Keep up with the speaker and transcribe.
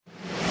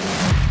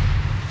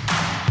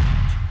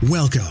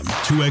Welcome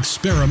to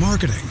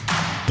Experimarketing,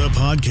 the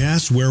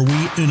podcast where we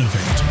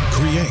innovate,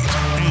 create,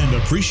 and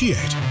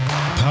appreciate.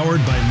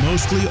 Powered by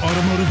Mostly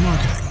Automotive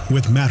Marketing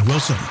with Matt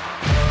Wilson.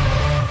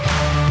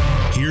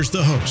 Here's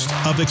the host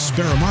of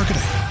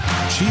Experimarketing,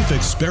 Chief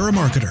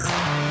Experimarketer,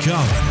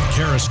 Colin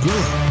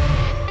Carasquillo.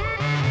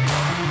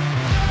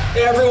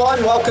 Hey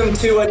everyone, welcome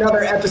to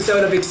another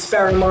episode of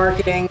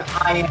Experimarketing.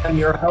 I am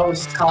your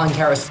host, Colin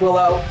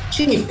Carasquillo,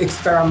 Chief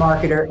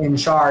Experimarketer in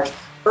charge.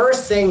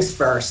 First things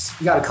first,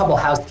 we got a couple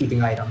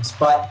housekeeping items,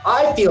 but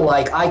I feel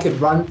like I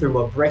could run through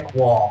a brick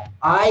wall.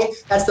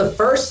 That's the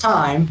first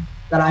time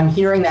that I'm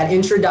hearing that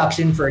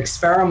introduction for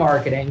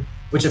Experimarketing,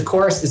 which of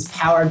course is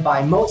powered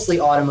by Mostly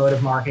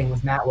Automotive Marketing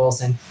with Matt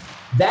Wilson.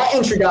 That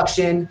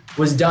introduction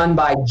was done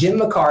by Jim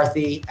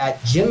McCarthy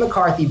at Jim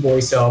McCarthy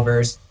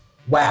Voiceovers.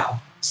 Wow.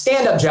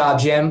 Stand-up job,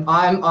 Jim.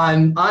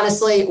 I'm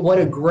honestly, what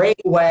a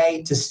great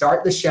way to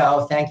start the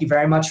show. Thank you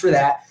very much for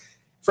that.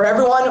 For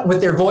everyone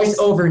with their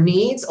voiceover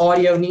needs,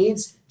 audio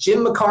needs,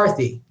 Jim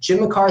McCarthy,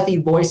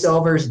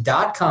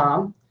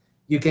 jimmccarthyvoiceovers.com.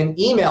 You can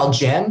email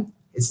Jim.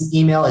 His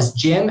email is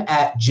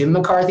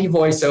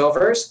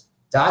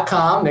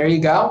jim@jimmccarthyvoiceovers.com. There you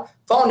go.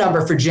 Phone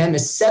number for Jim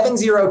is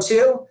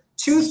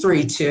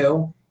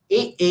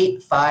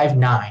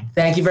 702-232-8859.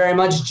 Thank you very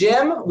much,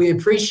 Jim. We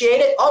appreciate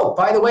it. Oh,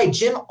 by the way,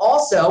 Jim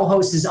also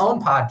hosts his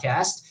own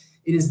podcast.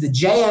 It is the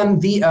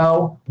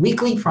JMVO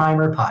Weekly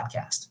Primer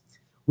Podcast.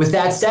 With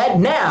that said,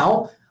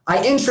 now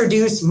I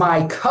introduce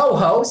my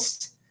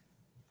co-host,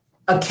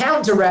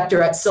 account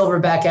director at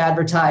Silverback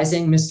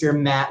Advertising, Mr.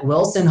 Matt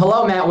Wilson.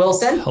 Hello, Matt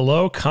Wilson.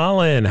 Hello,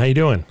 Colin. How you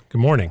doing? Good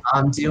morning.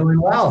 I'm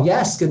doing well.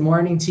 Yes, good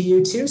morning to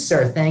you too,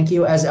 sir. Thank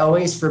you, as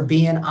always, for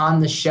being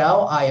on the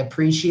show. I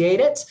appreciate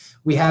it.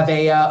 We have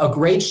a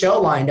great show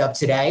lined up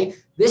today.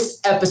 This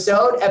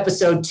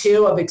episode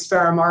 2 of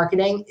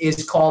Experimarketing,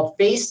 is called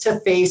Face to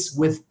Face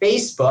with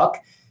Facebook,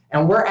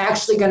 and we're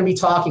actually going to be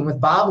talking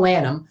with Bob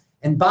Lanham.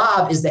 And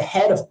Bob is the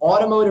head of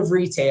automotive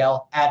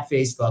retail at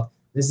Facebook.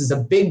 This is a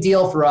big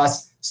deal for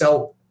us.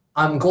 So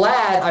I'm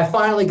glad I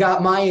finally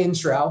got my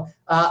intro.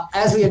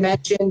 As we had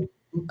mentioned,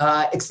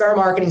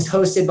 Experimarketing is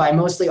hosted by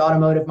Mostly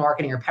Automotive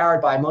Marketing, or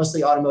powered by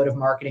Mostly Automotive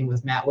Marketing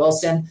with Matt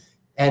Wilson.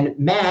 And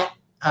Matt,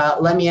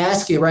 let me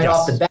ask you right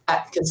off the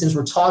bat, because since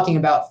we're talking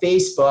about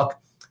Facebook,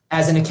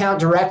 as an account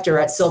director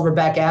at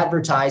Silverback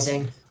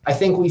Advertising, I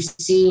think we've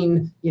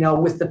seen,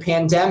 with the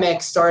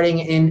pandemic starting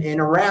in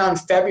around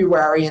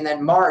February and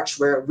then March,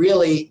 where it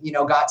really,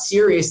 got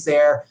serious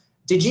there.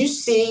 Did you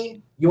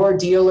see your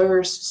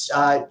dealers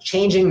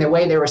changing the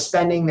way they were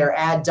spending their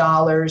ad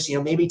dollars,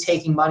 maybe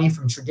taking money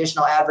from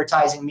traditional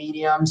advertising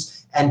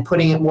mediums and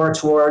putting it more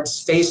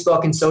towards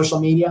Facebook and social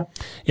media?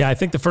 Yeah, I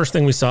think the first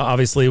thing we saw,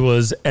 obviously,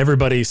 was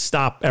everybody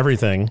stop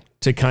everything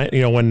to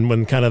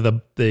when kind of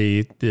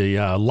the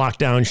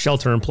lockdown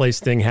shelter in place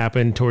thing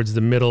happened towards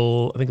the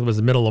middle, I think it was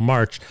the middle of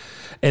March.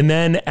 And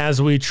then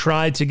as we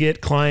tried to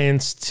get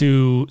clients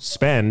to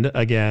spend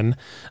again,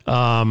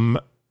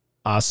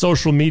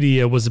 social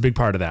media was a big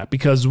part of that,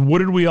 because what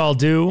did we all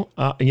do?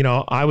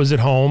 I was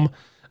at home.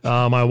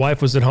 My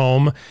wife was at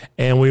home,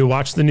 and we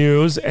watched the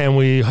news, and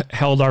we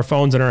held our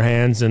phones in our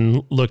hands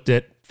and looked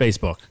at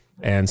Facebook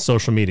and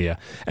social media.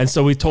 And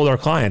so we told our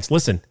clients,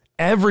 listen,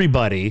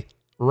 everybody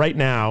right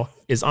now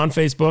is on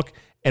Facebook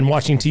and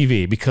watching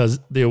TV, because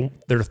they're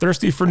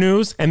thirsty for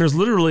news, and there's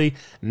literally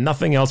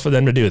nothing else for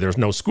them to do. There's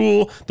no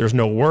school, there's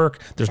no work,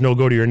 there's no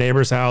go to your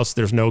neighbor's house,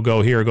 there's no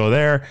go here, go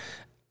there.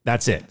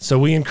 That's it. So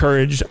we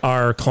encourage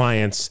our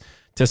clients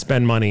to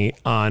spend money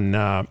on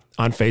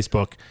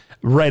Facebook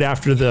right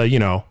after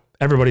the,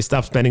 everybody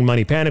stopped spending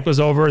money. Panic was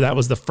over. That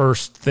was the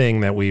first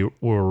thing that we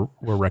were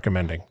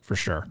recommending, for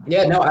sure.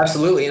 Yeah, no,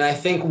 absolutely. And I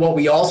think what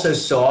we also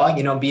saw,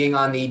 being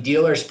on the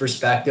dealer's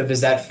perspective,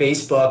 is that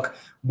Facebook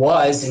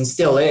was and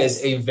still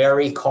is a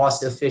very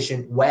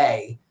cost-efficient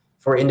way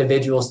for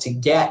individuals to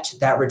get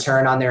that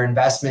return on their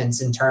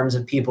investments, in terms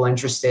of people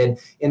interested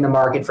in the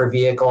market for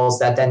vehicles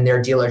that then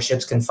their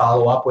dealerships can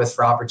follow up with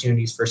for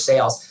opportunities for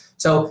sales.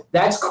 So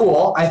that's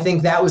cool. I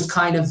think that was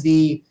kind of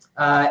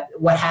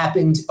what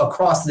happened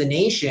across the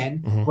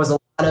nation. Was a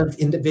lot of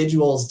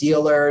individuals,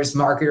 dealers,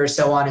 marketers,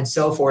 so on and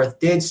so forth,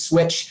 did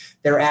switch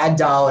their ad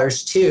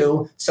dollars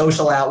to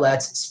social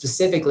outlets,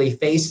 specifically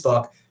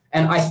Facebook.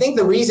 And I think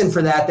the reason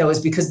for that, though, is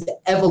because the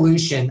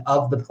evolution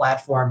of the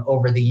platform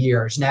over the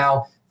years.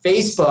 Now,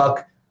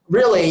 Facebook,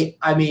 really,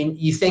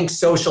 you think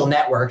social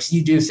networks,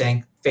 you do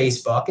think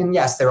Facebook. And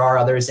yes, there are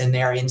others in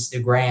there,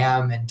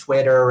 Instagram and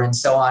Twitter and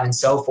so on and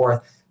so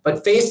forth.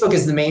 But Facebook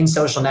is the main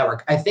social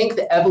network. I think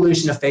the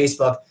evolution of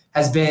Facebook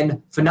has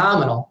been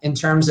phenomenal in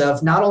terms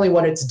of not only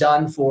what it's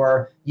done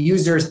for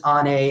users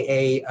on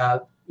a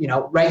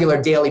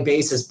regular daily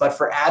basis, but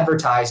for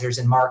advertisers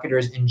and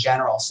marketers in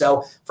general.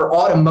 So for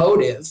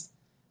automotive,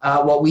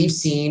 what we've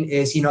seen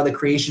is, the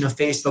creation of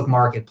Facebook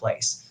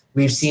Marketplace.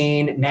 We've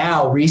seen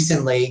now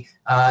recently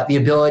the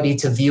ability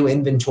to view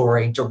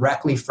inventory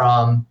directly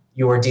from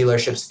your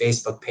dealership's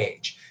Facebook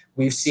page.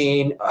 We've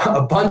seen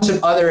a bunch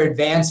of other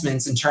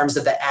advancements in terms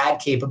of the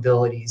ad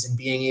capabilities and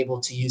being able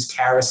to use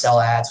carousel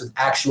ads with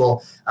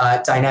actual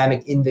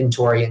dynamic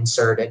inventory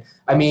inserted.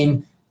 I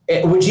mean,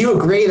 would you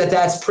agree that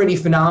that's pretty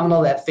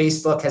phenomenal that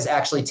Facebook has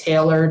actually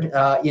tailored,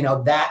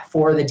 that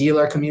for the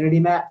dealer community,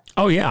 Matt?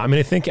 Oh yeah. I mean,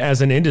 I think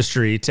as an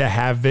industry to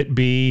have it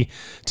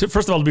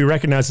first of all, to be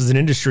recognized as an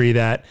industry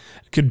that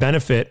could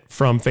benefit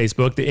from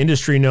Facebook. The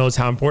industry knows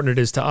how important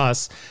it is to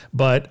us,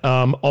 but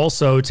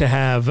also to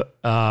have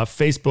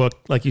Facebook,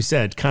 like you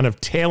said, kind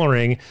of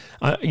tailoring,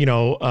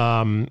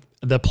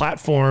 the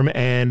platform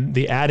and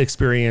the ad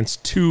experience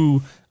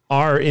to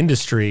our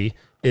industry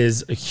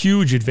is a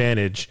huge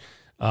advantage.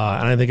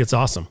 And I think it's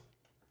awesome.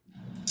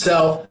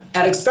 So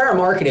at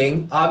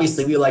Experimarketing,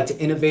 obviously we like to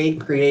innovate,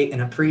 create,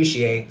 and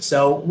appreciate.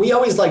 So we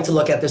always like to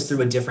look at this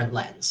through a different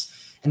lens.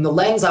 And the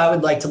lens I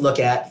would like to look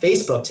at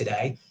Facebook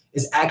today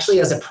is actually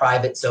as a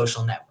private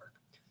social network.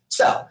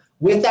 So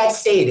with that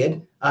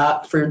stated,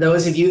 for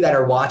those of you that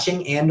are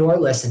watching and or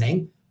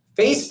listening,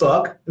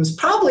 Facebook, it was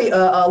probably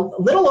a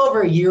little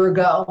over a year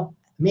ago,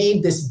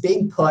 made this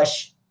big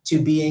push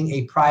to being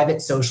a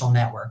private social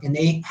network. And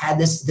they had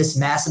this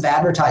massive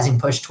advertising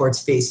push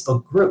towards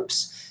Facebook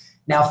groups.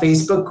 Now,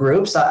 Facebook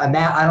groups,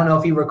 Matt, I don't know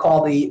if you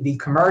recall the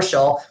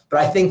commercial, but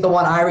I think the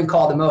one I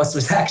recall the most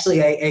was actually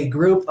a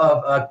group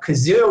of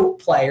kazoo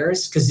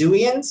players,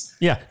 kazooians.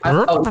 Yeah.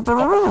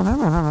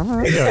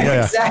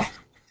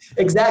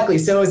 Exactly.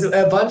 So it was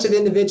a bunch of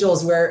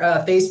individuals where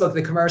Facebook,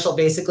 the commercial,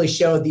 basically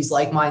showed these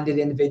like-minded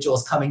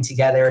individuals coming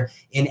together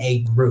in a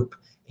group.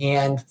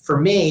 And for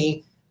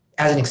me,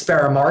 as an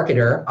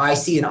Experimarketer, I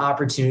see an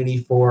opportunity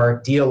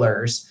for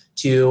dealers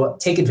to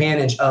take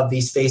advantage of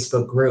these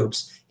Facebook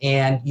groups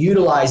and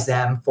utilize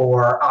them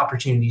for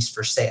opportunities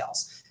for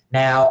sales.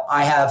 Now,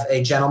 I have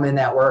a gentleman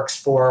that works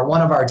for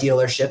one of our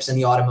dealerships in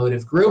the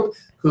automotive group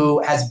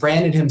who has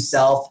branded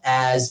himself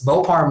as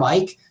Mopar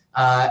Mike.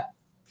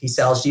 He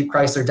sells Jeep,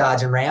 Chrysler,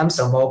 Dodge, and Ram,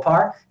 so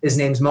Mopar. His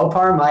name's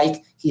Mopar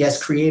Mike. He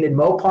has created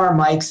Mopar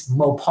Mike's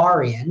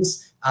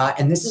Moparians.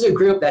 And this is a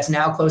group that's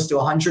now close to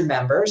 100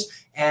 members.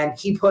 And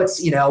he puts,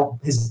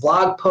 his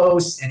blog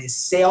posts and his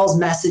sales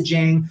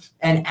messaging.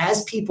 And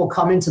as people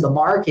come into the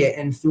market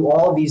and through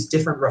all of these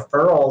different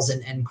referrals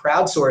and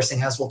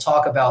crowdsourcing, as we'll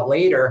talk about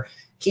later,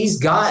 he's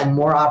gotten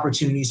more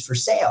opportunities for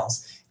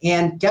sales.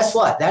 And guess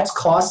what? That's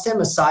cost him,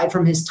 aside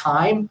from his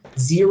time,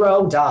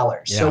 $0.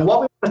 Yeah. So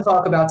what we want to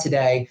talk about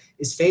today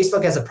is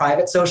Facebook as a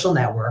private social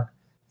network,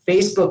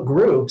 Facebook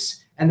groups,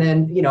 and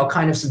then,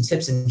 kind of some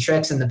tips and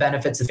tricks and the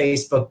benefits of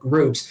Facebook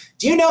groups.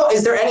 Do you know,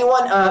 is there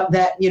anyone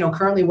that,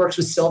 currently works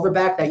with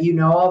Silverback that you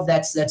know of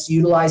that's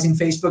utilizing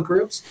Facebook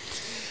groups?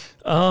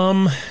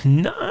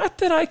 Not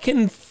that I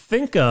can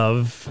think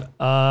of.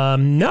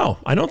 No,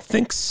 I don't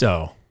think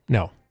so.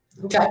 No.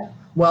 Okay.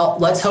 Well,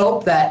 let's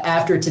hope that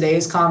after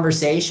today's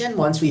conversation,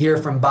 once we hear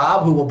from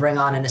Bob, who we'll bring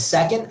on in a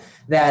second,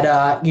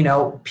 that,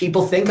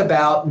 people think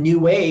about new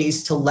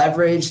ways to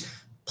leverage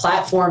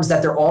platforms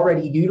that they're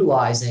already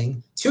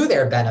utilizing to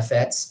their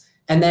benefits,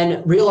 and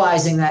then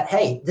realizing that,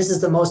 hey, this is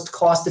the most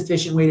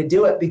cost-efficient way to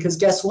do it, because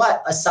guess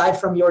what? Aside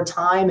from your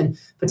time and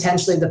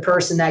potentially the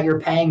person that you're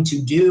paying to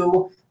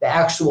do the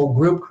actual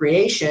group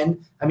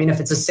creation, I mean,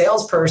 if it's a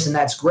salesperson,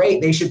 that's great.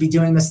 They should be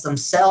doing this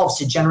themselves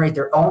to generate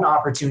their own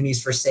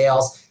opportunities for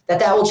sales.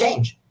 That will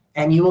change,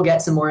 and you will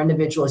get some more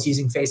individuals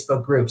using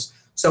Facebook groups.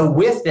 So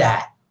with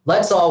that,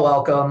 let's all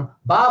welcome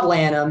Bob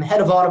Lanham,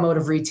 head of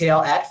automotive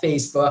retail at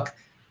Facebook.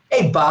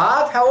 Hey,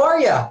 Bob, how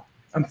are you?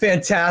 I'm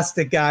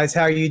fantastic, guys.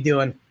 How are you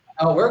doing?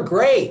 Oh, we're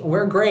great.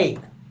 We're great.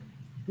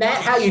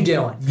 Matt, how you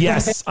doing?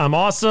 Yes, I'm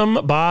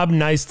awesome. Bob,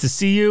 nice to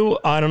see you.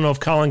 I don't know if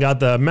Colin got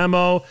the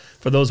memo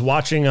for those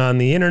watching on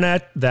the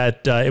internet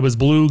that it was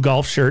blue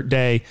golf shirt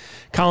day.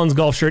 Colin's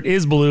golf shirt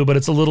is blue, but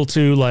it's a little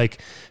too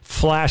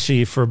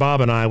flashy for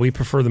Bob and I. We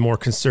prefer the more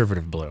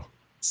conservative blue.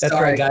 That's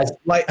right, guys.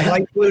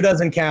 Light blue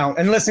doesn't count.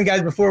 And listen,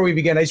 guys, before we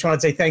begin, I just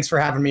want to say thanks for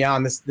having me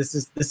on. This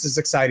is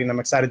exciting. I'm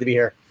excited to be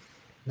here.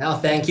 No,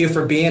 thank you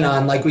for being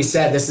on. Like we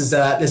said, this is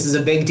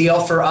a big deal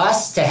for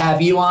us to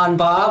have you on,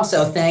 Bob.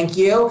 So thank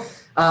you.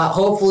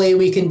 Hopefully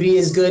we can be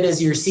as good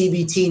as your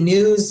CBT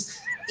News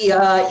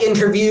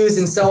interviews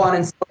and so on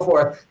and so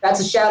forth. That's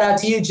a shout out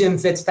to you, Jim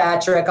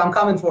Fitzpatrick. I'm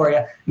coming for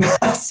you.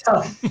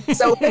 so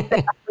with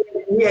that,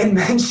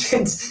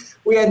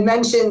 we had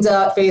mentioned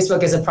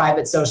Facebook as a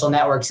private social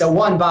network. So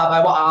one,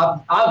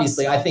 Bob,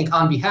 obviously, I think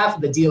on behalf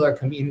of the dealer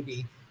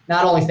community,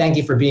 not only thank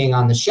you for being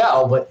on the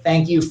show, but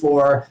thank you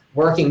for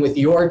working with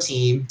your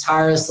team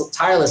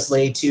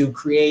tirelessly to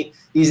create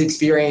these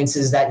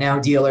experiences that now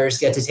dealers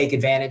get to take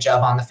advantage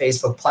of on the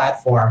Facebook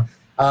platform.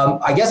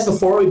 I guess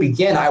before we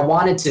begin, I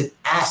wanted to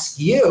ask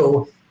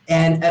you,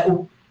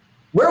 and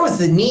where was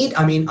the need?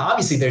 I mean,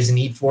 obviously there's a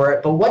need for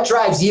it, but what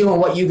drives you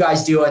and what you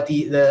guys do at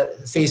the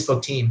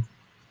Facebook team?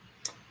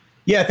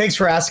 Yeah, thanks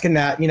for asking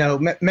that.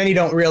 Many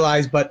don't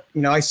realize, but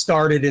I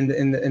started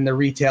in the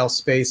retail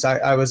space.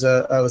 I was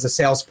a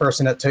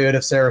salesperson at Toyota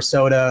of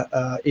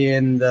Sarasota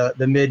in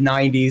the mid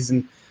 '90s,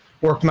 and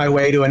worked my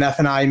way to an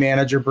F&I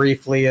manager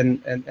briefly,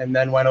 and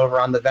then went over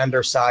on the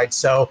vendor side.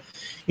 So,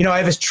 I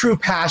have a true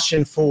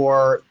passion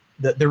for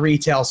the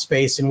retail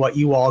space and what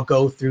you all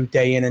go through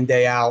day in and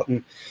day out.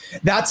 And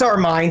that's our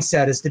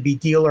mindset, is to be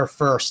dealer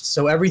first.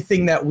 So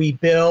everything that we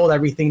build,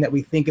 everything that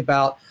we think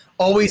about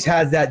always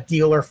has that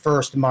dealer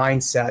first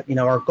mindset.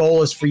 Our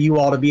goal is for you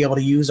all to be able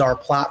to use our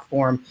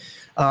platform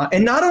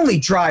and not only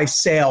drive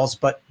sales,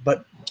 but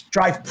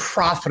drive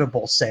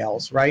profitable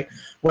sales, right?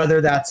 Whether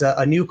that's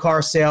a new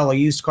car sale, a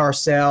used car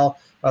sale,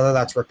 whether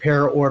that's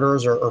repair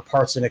orders or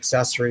parts and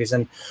accessories.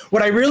 And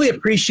what I really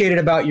appreciated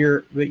about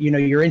your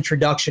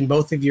introduction,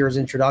 both of yours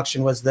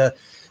introduction, was the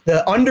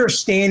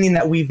understanding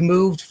that we've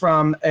moved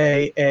from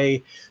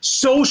a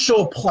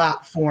social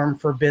platform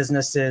for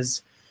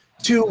businesses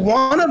to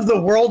one of the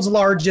world's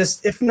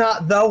largest, if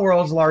not the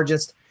world's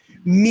largest,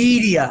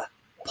 media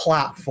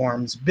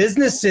platforms.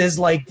 Businesses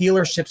like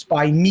dealerships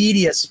buy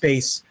media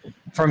space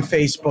from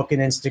Facebook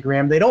and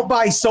Instagram. They don't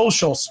buy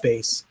social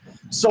space.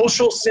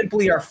 Social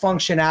simply are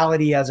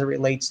functionality as it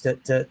relates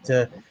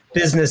to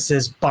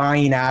businesses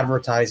buying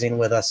advertising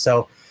with us.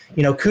 So,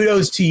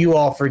 kudos to you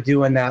all for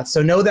doing that.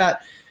 So know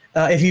that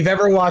if you've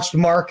ever watched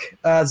Mark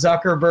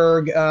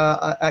Zuckerberg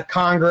at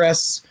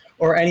Congress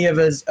or any of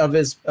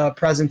his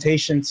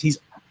presentations,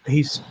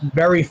 he's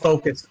very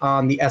focused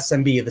on the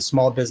SMB, the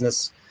small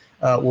business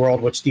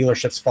world, which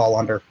dealerships fall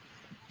under.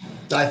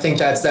 I think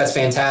that's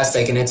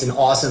fantastic, and it's an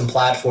awesome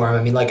platform.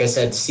 I mean, like I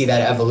said, to see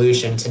that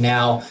evolution to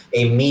now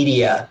a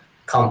media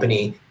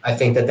company, I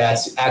think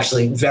that's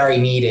actually very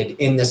needed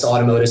in this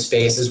automotive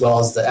space as well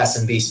as the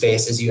SMB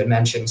space, as you had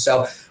mentioned.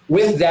 So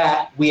with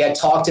that, we had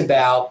talked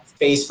about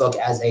Facebook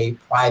as a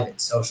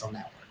private social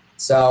network.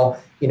 So,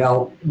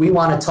 we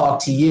want to talk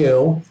to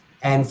you.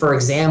 And for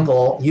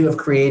example, you have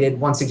created,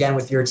 once again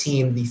with your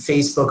team, the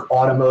Facebook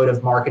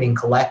Automotive Marketing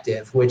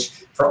Collective, which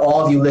for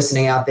all of you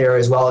listening out there,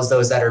 as well as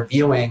those that are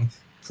viewing,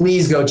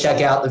 please go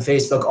check out the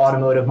Facebook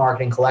Automotive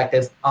Marketing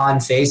Collective on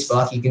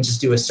Facebook. You can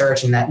just do a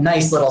search in that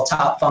nice little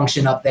top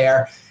function up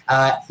there.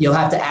 You'll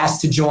have to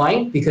ask to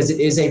join because it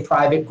is a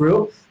private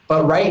group.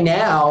 But right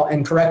now,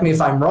 and correct me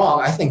if I'm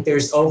wrong, I think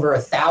there's over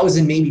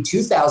 1,000, maybe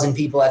 2,000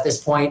 people at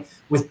this point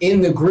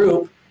within the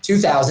group,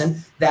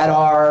 2,000, that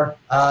are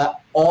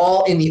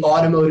all in the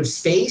automotive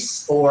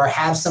space or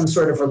have some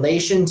sort of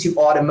relation to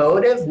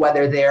automotive,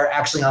 whether they're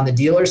actually on the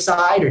dealer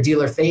side or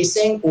dealer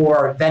facing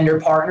or vendor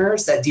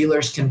partners that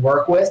dealers can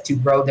work with to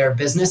grow their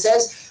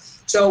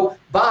businesses. So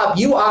Bob,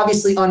 you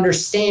obviously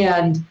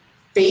understand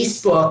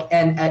Facebook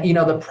and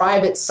the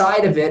private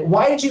side of it.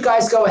 Why did you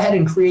guys go ahead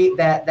and create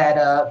that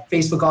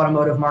Facebook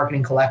Automotive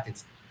Marketing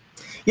Collective?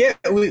 Yeah,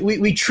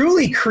 we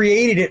truly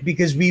created it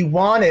because we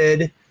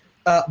wanted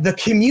the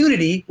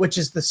community, which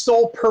is the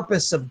sole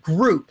purpose of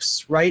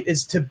groups, right,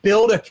 is to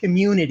build a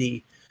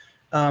community.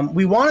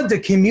 We wanted the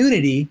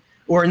community,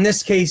 or in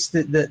this case,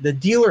 the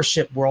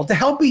dealership world, to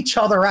help each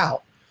other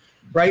out,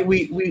 right?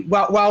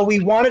 While we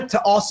wanted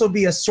to also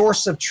be a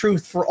source of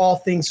truth for all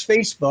things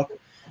Facebook,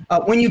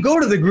 when you go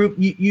to the group,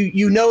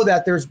 you know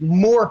that there's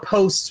more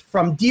posts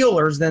from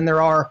dealers than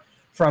there are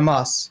from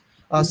us.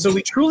 So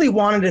we truly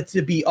wanted it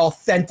to be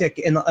authentic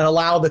and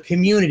allow the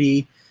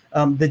community,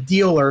 the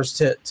dealers,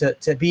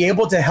 to be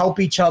able to help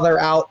each other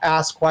out,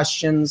 ask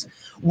questions.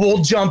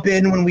 We'll jump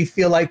in when we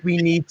feel like we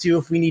need to,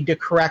 if we need to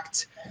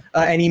correct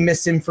any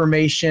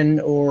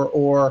misinformation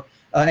or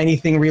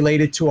anything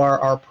related to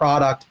our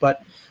product.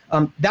 But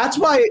that's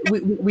why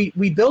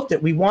we built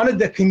it. We wanted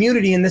the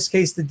community, in this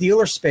case, the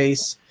dealer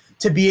space,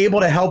 to be able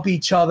to help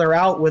each other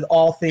out with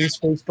all things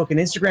Facebook and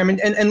Instagram.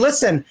 And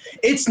listen,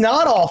 it's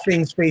not all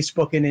things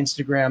Facebook and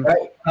Instagram.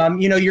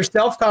 Right.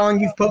 Yourself, Colin,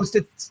 you've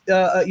posted,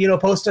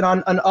 posted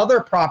on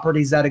other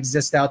properties that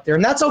exist out there,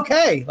 and that's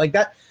okay. Like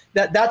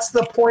that's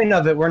the point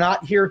of it. We're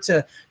not here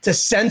to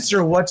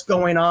censor what's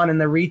going on in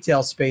the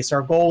retail space.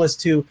 Our goal is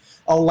to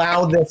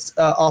allow this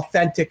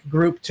authentic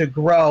group to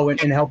grow and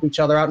help each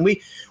other out. And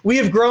we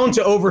have grown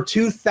to over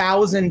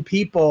 2,000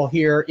 people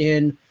here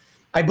in,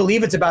 I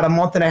believe it's about a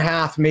month and a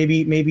half,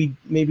 maybe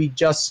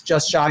just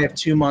shy of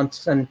 2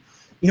 months. And,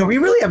 we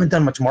really haven't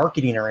done much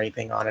marketing or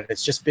anything on it.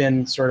 It's just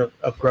been sort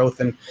of growth.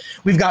 And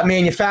we've got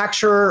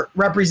manufacturer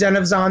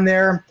representatives on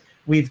there.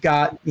 We've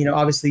got,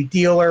 obviously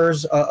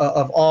dealers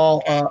of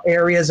all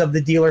areas of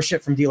the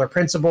dealership, from dealer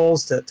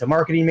principals to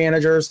marketing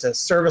managers, to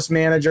service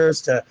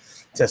managers, to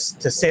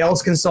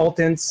sales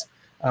consultants.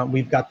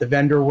 We've got the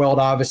vendor world,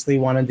 obviously,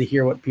 wanted to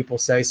hear what people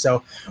say.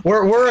 So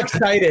we're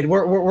excited.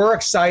 We're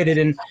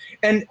excited.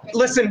 And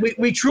listen,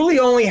 we truly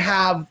only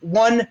have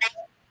one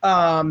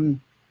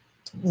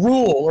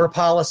rule or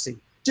policy.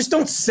 Just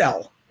don't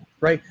sell,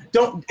 right?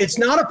 It's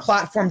not a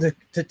platform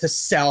to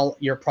sell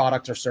your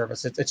product or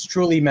service. It's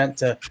truly meant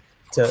to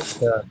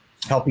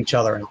help each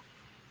other out.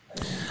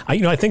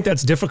 I think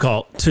that's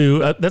difficult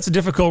that's a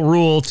difficult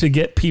rule to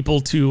get people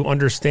to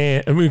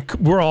understand. I mean,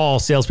 we're all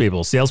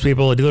salespeople,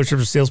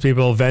 dealerships are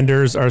salespeople,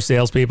 vendors are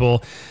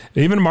salespeople,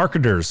 even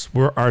marketers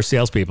are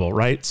salespeople,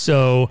 right?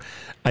 So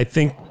I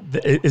think,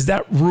 is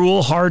that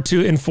rule hard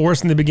to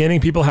enforce in the beginning?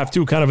 People have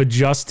to kind of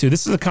adjust to,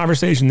 this is a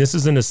conversation. This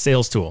isn't a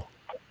sales tool.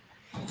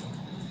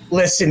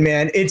 Listen,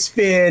 man, it's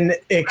been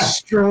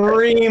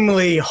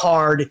extremely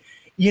hard.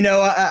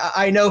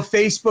 I know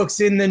Facebook's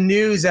in the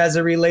news as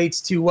it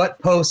relates to what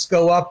posts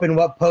go up and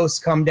what posts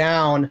come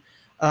down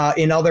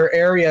in other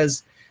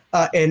areas.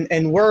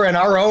 And we're in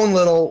our own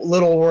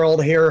little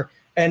world here.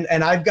 And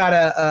I've got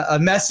a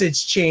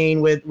message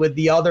chain with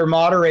the other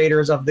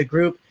moderators of the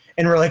group.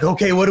 And we're like,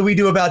 okay, what do we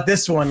do about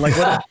this one? Like,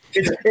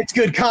 it's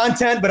good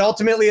content, but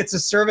ultimately it's a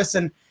service.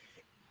 And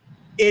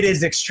it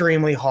is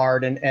extremely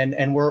hard.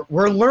 And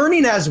we're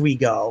learning as we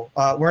go.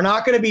 We're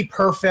not going to be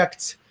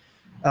perfect.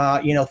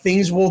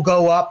 Things will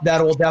go up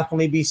that will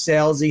definitely be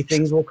salesy.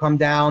 Things will come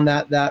down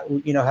that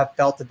have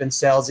felt have been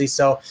salesy.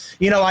 So,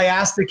 I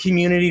ask the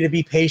community to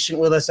be patient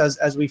with us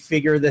as we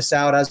figure this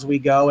out as we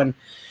go. And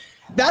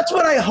that's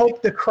what I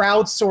hope the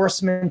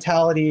crowdsource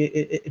mentality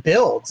it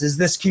builds, is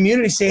this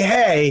community say,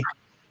 hey,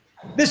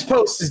 this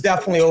post is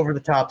definitely over the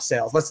top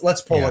sales.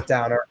 Let's pull it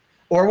down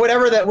or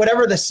whatever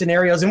the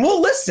scenarios. And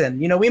we'll listen.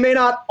 We may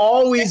not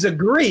always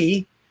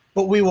agree,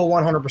 but we will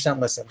 100%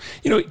 listen.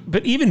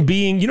 But even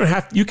being,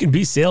 you can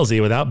be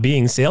salesy without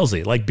being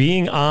salesy. Like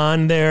being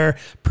on there,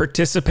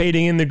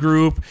 participating in the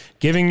group,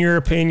 giving your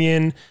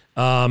opinion,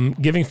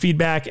 giving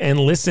feedback and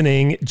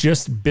listening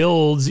just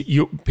builds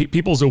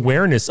people's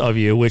awareness of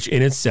you, which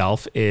in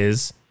itself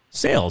is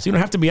sales. You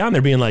don't have to be on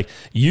there being like,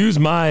 use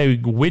my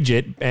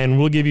widget and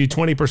we'll give you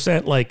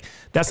 20%. Like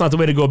that's not the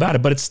way to go about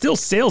it, but it's still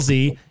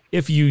salesy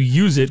if you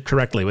use it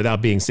correctly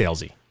without being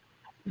salesy.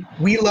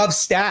 We love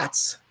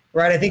stats.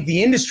 Right, I think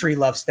the industry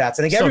loves stats.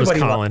 I think everybody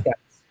loves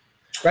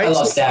stats. Right, I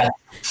love stats.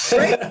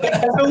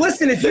 Right? So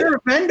listen, if you're a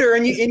vendor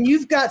and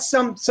you've got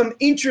some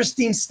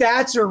interesting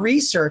stats or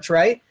research,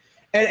 right,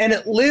 and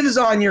it lives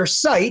on your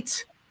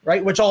site,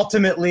 right, which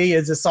ultimately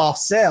is a soft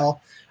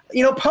sale,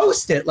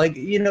 post it. Like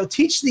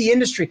teach the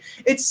industry.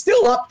 It's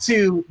still up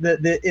to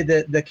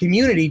the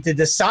community to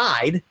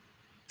decide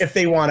if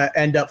they want to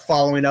end up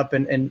following up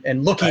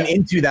and looking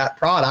into that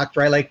product,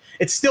 right? Like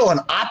it's still an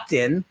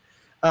opt-in.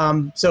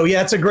 So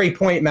yeah, it's a great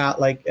point, Matt.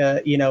 Like,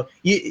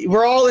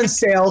 we're all in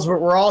sales.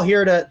 We're all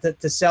here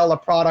to sell a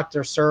product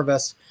or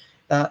service.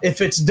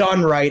 If it's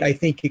done right, I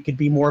think it could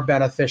be more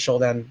beneficial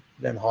than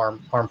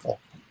harmful.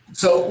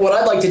 So what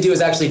I'd like to do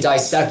is actually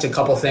dissect a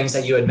couple things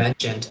that you had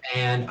mentioned.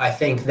 And I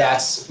think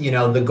that's,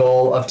 the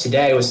goal of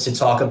today was to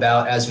talk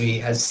about, as we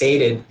had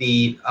stated,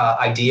 the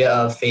idea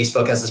of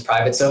Facebook as this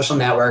private social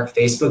network,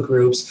 Facebook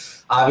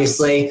groups.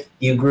 Obviously,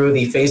 you grew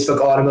the Facebook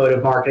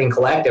Automotive Marketing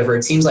Collective, or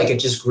it seems like it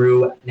just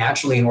grew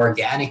naturally and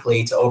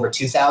organically to over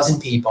 2,000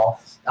 people.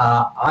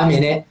 I'm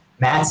in it.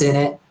 Matt's in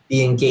it.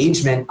 The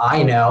engagement,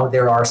 I know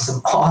there are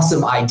some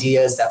awesome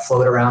ideas that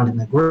float around in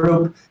the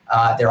group.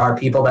 There are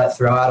people that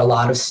throw out a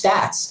lot of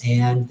stats,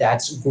 and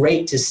that's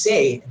great to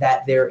see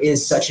that there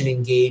is such an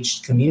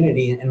engaged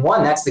community. And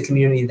one, that's the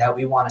community that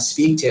we want to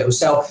speak to.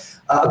 So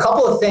a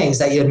couple of things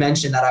that you had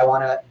mentioned that I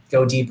want to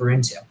go deeper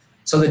into.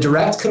 So the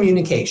direct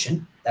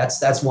communication,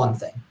 that's one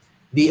thing.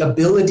 The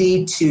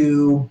ability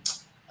to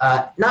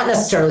not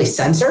necessarily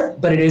censor,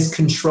 but it is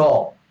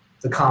control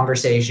the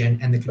conversation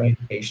and the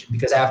communication.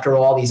 Because after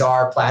all, these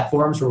are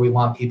platforms where we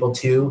want people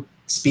to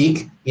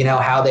speak,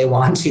 how they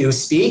want to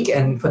speak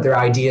and put their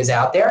ideas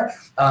out there.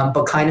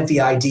 But kind of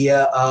the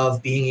idea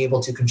of being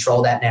able to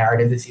control that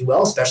narrative, if you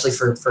will, especially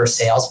for a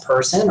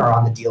salesperson or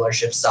on the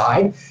dealership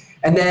side.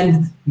 And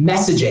then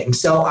messaging.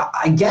 So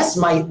I guess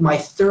my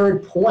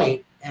third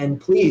point, and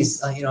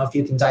please, if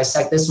you can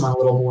dissect this one a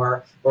little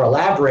more or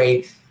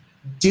elaborate,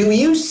 do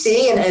you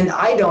see, and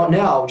I don't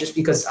know, just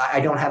because I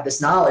don't have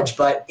this knowledge,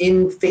 but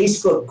in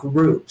Facebook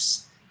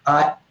groups,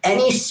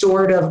 any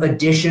sort of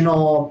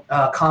additional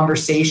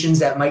conversations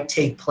that might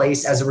take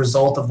place as a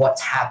result of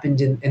what's happened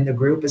in the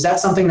group? Is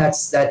that something that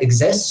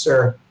exists,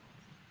 or?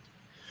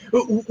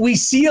 We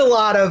see a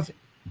lot of,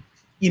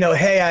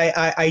 hey,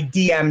 I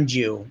DM'd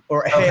you,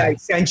 or hey, I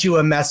sent you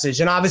a message.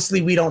 And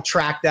obviously we don't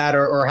track that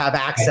or have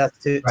access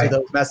to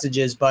those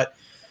messages, but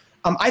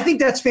I think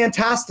that's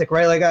fantastic,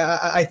 right? Like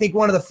I think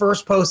one of the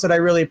first posts that I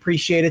really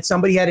appreciated,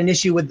 somebody had an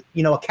issue with,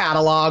 a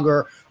catalog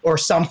or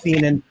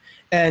something,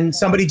 and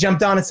somebody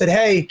jumped on and said,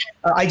 hey,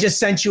 I just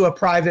sent you a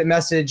private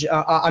message.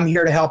 I'm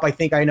here to help. I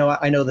think I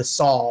know the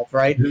solve,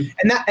 right?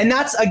 Mm-hmm. And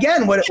that's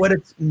again what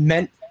it's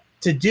meant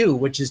to do,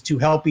 which is to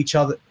help each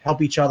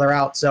other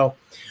out. So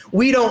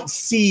we don't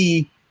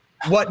see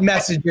what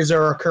messages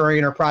are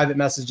occurring or private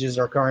messages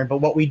are occurring, but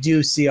what we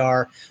do see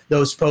are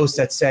those posts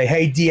that say,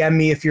 hey, DM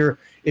me if you're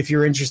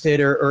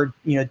interested, or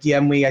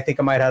DM me. I think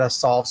I might have to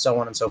solve, so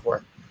on and so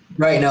forth.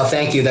 Right. No,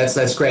 thank you.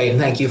 That's great. And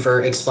thank you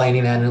for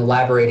explaining that and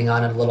elaborating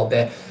on it a little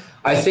bit.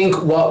 I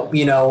think what,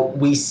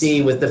 we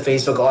see with the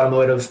Facebook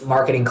Automotive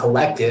Marketing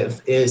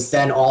Collective is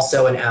then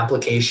also an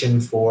application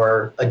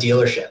for a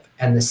dealership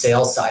and the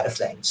sales side of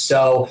things.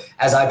 So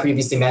as I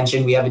previously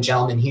mentioned, we have a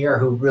gentleman here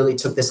who really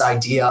took this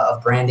idea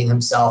of branding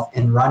himself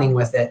and running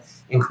with it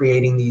and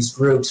creating these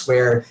groups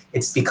where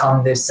it's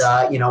become this,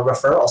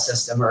 referral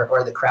system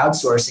or the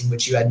crowdsourcing,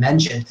 which you had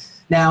mentioned.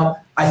 Now,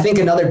 I think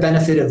another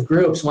benefit of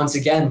groups, once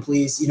again,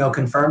 please,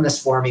 confirm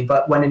this for me,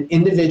 but when an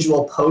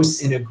individual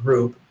posts in a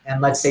group, and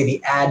let's say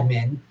the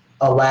admin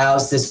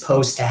allows this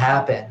post to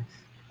happen,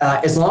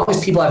 as long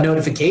as people have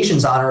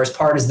notifications on or as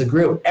part of the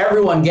group,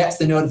 everyone gets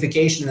the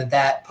notification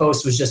that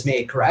post was just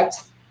made,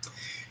 correct?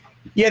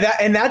 Yeah,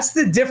 and that's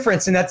the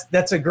difference, and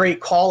that's a great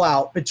call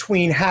out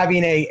between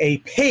having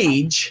a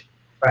page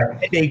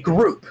and a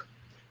group,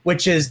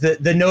 which is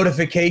the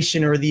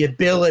notification or the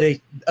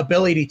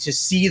ability to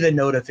see the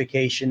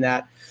notification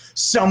that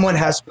someone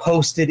has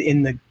posted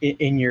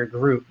in your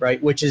group,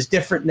 right? Which is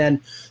different than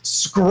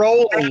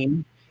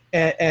scrolling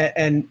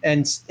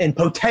and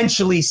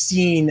potentially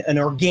seeing an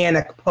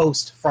organic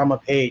post from a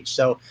page.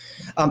 So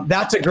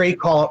that's a great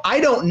call.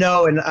 I don't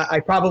know, and I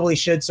probably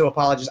should, so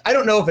apologies. I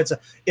don't know if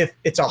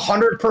it's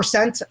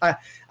 100%.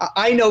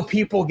 I know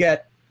people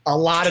get a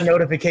lot of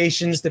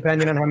notifications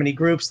depending on how many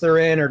groups they're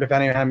in or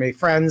depending on how many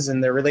friends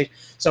and their relation.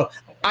 So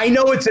I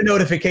know it's a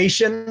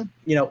notification.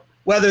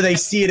 Whether they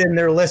see it in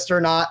their list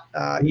or not,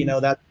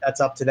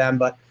 that's up to them.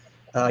 But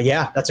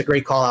yeah, that's a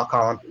great call out,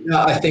 Colin.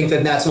 I think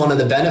that's one of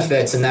the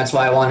benefits, and that's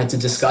why I wanted to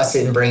discuss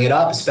it and bring it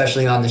up,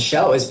 especially on the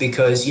show, is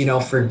because,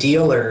 for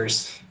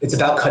dealers, it's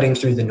about cutting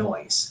through the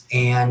noise.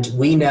 And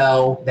we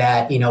know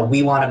that,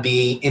 we want to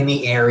be in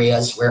the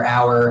areas where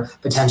our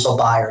potential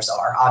buyers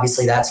are.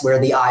 Obviously, that's where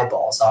the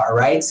eyeballs are,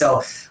 right?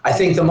 So I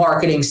think the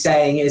marketing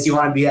saying is you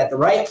want to be at the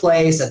right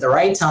place, at the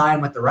right time,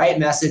 with the right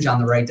message on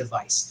the right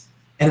device.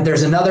 And if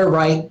there's another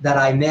right that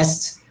I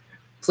missed,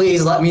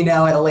 please let me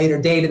know at a later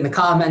date in the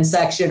comments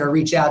section or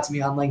reach out to me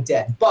on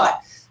LinkedIn.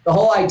 But the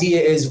whole idea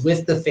is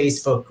with the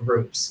Facebook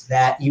groups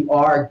that you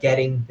are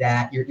getting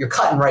that, you're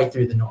cutting right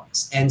through the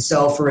noise. And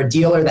so for a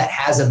dealer that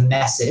has a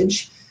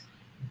message,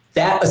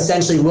 that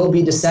essentially will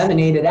be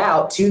disseminated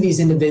out to these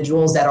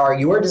individuals that are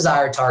your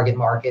desired target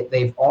market.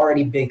 They've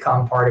already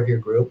become part of your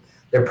group.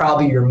 They're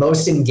probably your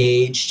most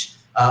engaged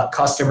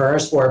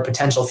customers or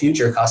potential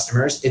future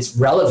customers. It's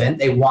relevant.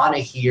 They want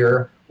to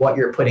hear what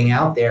you're putting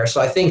out there.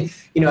 So I think,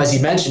 as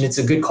you mentioned, it's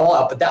a good call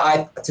out,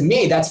 but to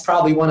me, that's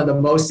probably one of the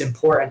most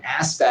important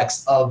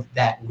aspects of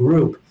that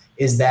group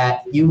is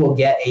that you will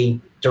get a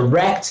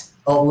direct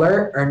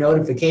alert or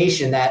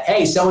notification that,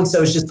 hey,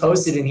 so-and-so is just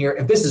posted in here.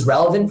 If this is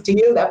relevant to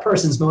you, that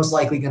person's most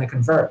likely going to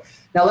convert.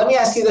 Now, let me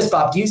ask you this,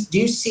 Bob. Do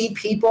you see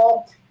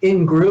people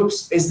in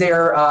groups? Is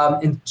there,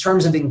 in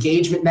terms of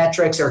engagement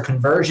metrics or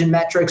conversion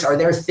metrics, are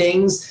there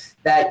things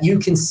that you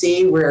can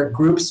see where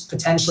groups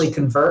potentially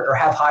convert or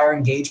have higher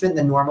engagement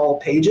than normal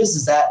pages?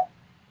 Is that?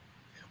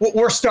 Well,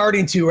 we're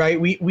starting to,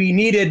 right? We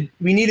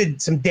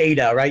needed some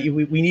data, right?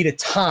 We needed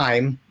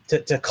time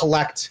to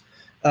collect,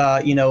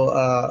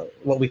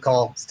 what we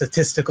call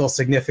statistical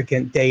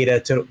significant data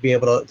to be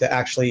able to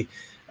actually,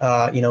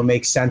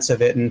 make sense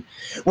of it. And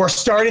we're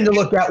starting to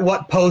look at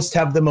what posts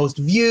have the most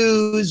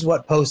views,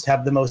 what posts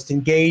have the most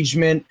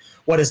engagement,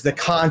 what is the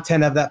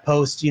content of that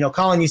post.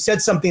 Colin, you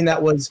said something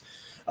that was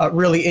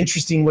really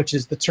interesting, which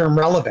is the term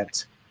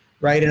relevant,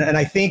 right? And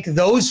I think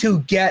those who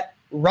get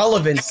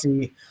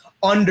relevancy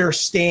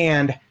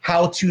understand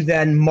how to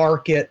then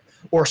market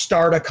or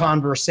start a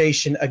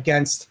conversation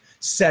against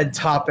said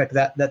topic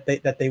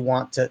that they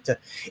want to.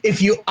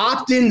 If you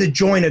opt in to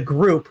join a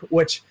group,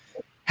 which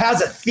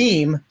has a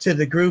theme to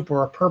the group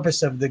or a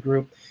purpose of the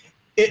group,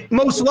 it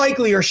most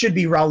likely or should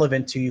be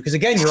relevant to you because,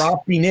 again, you're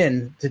opting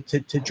in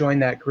to join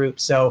that group.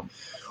 So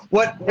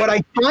what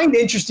I find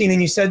interesting,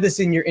 and you said this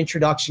in your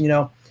introduction,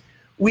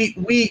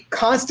 we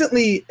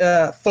constantly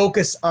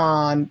focus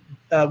on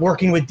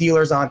working with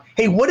dealers on,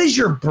 hey, what is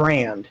your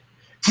brand?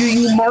 Do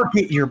you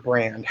market your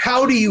brand?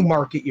 How do you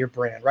market your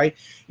brand, right?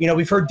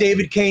 We've heard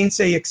David Kane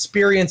say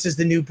experience is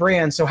the new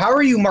brand. So how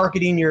are you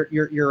marketing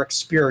your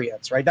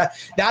experience, right?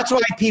 That's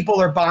why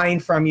people are buying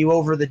from you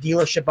over the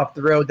dealership up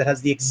the road that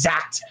has the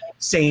exact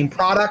same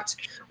product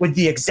with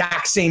the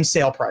exact same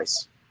sale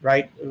price,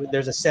 right?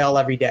 There's a sale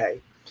every day.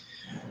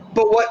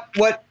 But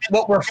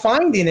what we're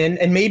finding,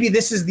 and maybe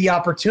this is the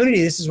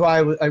opportunity, this is why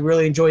I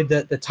really enjoyed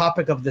the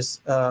topic of this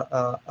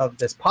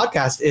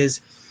podcast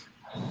is,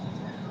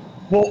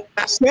 well,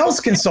 sales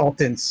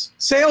consultants,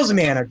 sales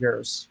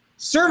managers,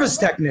 service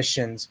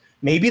technicians,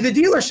 maybe the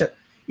dealership,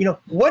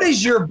 what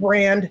is your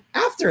brand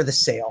after the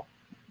sale,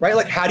 right?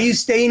 Like, how do you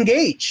stay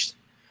engaged,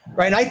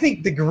 right? And I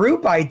think the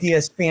group idea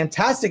is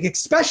fantastic,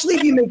 especially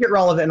if you make it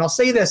relevant. And I'll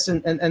say this,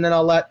 and then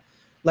I'll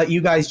let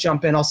you guys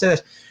jump in. I'll say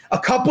this. A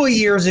couple of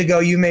years ago,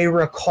 you may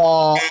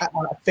recall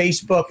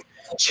Facebook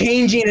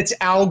changing its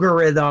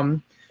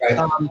algorithm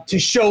to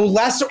show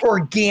less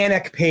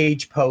organic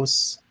page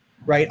posts,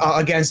 right,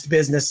 against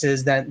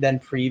businesses than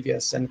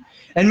previous. And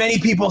many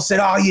people said,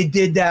 oh, you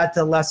did that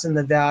to lessen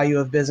the value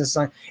of business.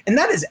 And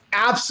that is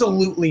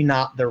absolutely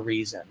not the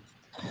reason.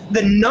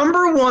 The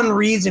number one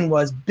reason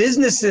was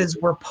businesses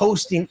were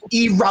posting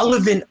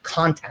irrelevant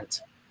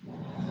content,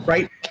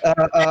 right?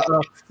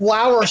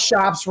 Flower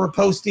shops were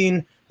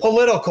posting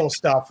political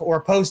stuff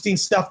or posting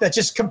stuff that's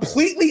just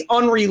completely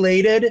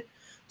unrelated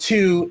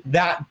to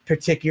that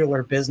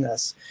particular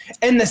business.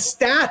 And the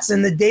stats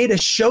and the data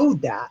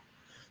showed that.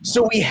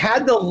 So we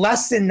had to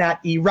lessen that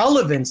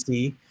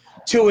irrelevancy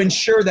to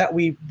ensure that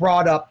we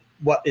brought up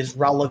what is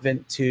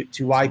relevant to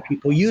why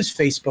people use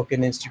Facebook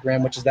and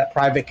Instagram, which is that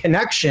private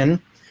connection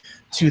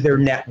to their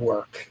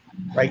network.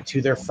 right,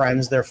 to their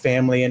friends, their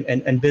family,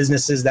 and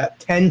businesses that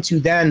tend to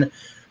then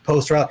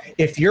post.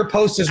 If your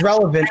post is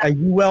relevant,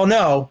 you well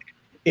know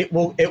it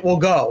will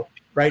go,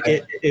 right?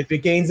 If it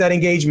gains that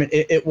engagement,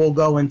 it will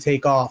go and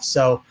take off.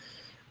 So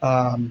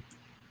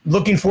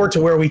looking forward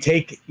to where we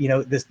take,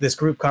 this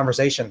group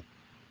conversation.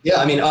 Yeah,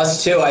 I mean,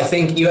 us too. I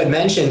think you had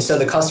mentioned, so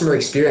the customer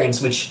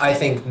experience, which I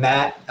think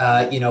Matt,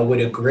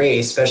 would agree,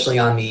 especially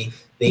on the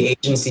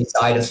agency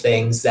side of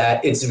things,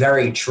 that it's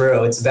very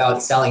true. It's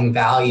about selling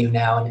value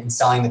now and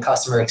selling the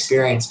customer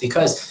experience,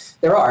 because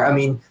there are, I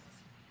mean,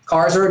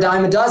 cars are a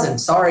dime a dozen.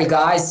 Sorry,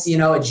 guys.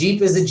 A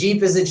Jeep is a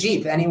Jeep is a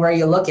Jeep. Anywhere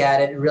you look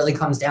at it, it really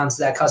comes down to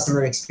that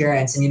customer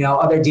experience. And,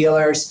 other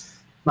dealers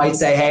might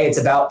say, hey, it's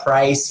about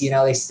price.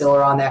 They still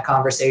are on that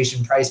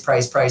conversation, price.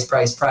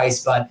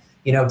 But,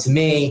 to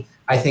me,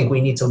 I think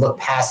we need to look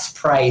past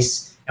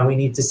price, and we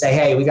need to say,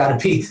 hey, we got to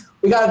be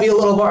a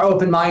little more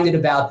open-minded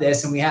about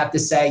this. And we have to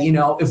say,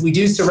 if we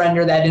do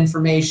surrender that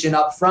information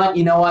up front,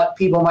 you know what?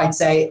 People might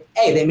say,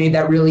 hey, they made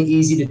that really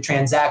easy to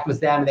transact with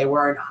them. They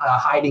weren't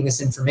hiding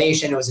this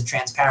information. It was a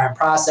transparent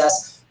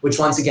process, which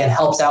once again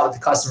helps out with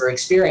the customer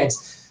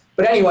experience.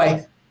 But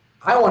anyway,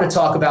 I want to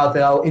talk about,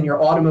 though, in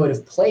your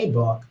automotive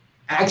playbook,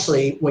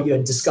 actually what you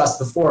had discussed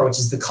before, which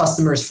is the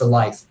customers for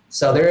life.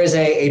 So there is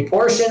a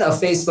portion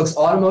of Facebook's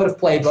automotive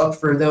playbook.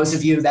 For those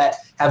of you that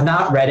have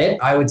not read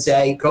it, I would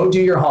say go do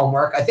your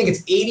homework. I think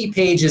it's 80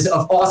 pages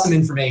of awesome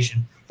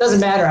information. Doesn't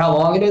matter how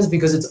long it is,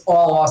 because it's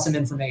all awesome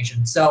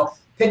information. So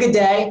pick a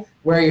day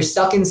where you're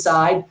stuck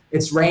inside.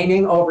 It's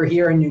raining over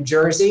here in New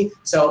Jersey.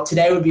 So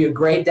today would be a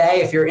great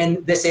day if you're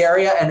in this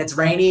area and it's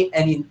rainy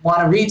and you want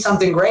to read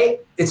something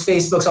great. It's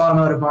Facebook's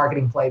automotive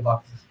marketing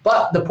playbook.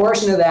 But the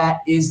portion of that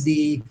is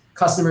the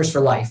customers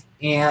for life.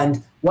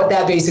 And what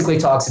that basically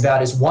talks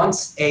about is,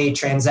 once a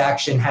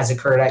transaction has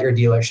occurred at your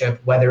dealership,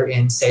 whether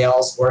in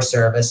sales or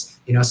service,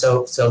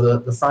 so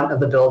the front of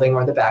the building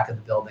or the back of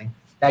the building,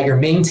 that you're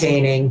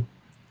maintaining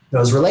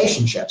those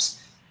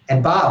relationships.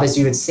 And Bob, as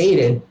you had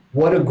stated,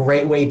 what a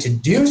great way to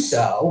do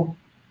so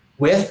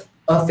with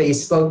a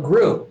Facebook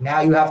group.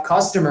 Now you have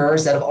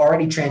customers that have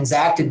already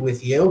transacted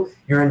with you.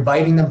 You're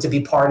inviting them to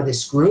be part of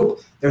this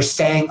group. They're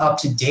staying up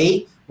to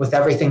date with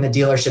everything the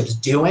dealership's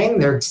doing.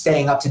 They're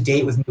staying up to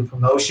date with new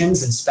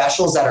promotions and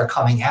specials that are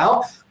coming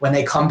out. When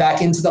they come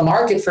back into the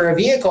market for a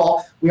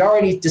vehicle, we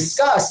already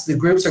discussed the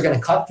groups are going to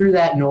cut through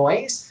that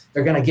noise.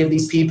 They're going to give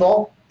these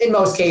people, in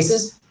most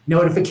cases,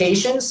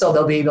 notifications, so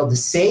they'll be able to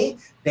see.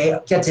 They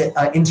get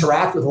to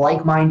interact with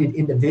like-minded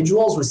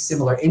individuals with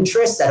similar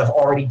interests that have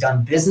already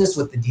done business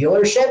with the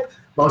dealership.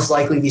 Most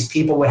likely these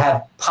people would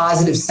have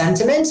positive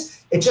sentiment.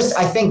 It just,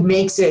 I think,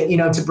 makes it,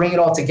 to bring it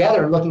all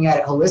together and looking at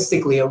it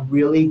holistically, a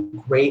really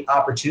great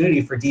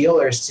opportunity for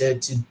dealers to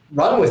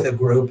run with a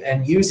group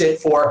and use it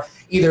for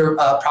either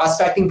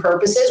prospecting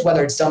purposes,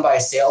 whether it's done by a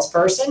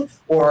salesperson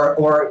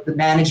or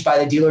managed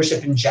by the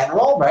dealership in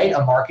general, right?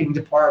 A marketing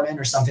department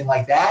or something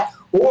like that.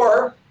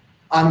 Or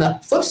on the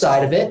flip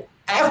side of it,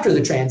 after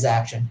the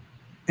transaction.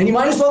 And you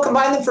might as well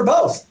combine them for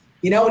both.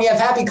 When you have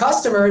happy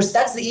customers,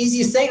 that's the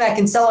easiest thing that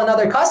can sell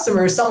another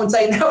customer. Someone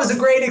saying, that was a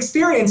great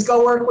experience,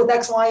 go work with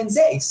X, Y, and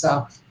Z.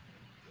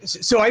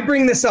 So I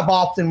bring this up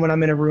often when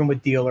I'm in a room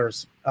with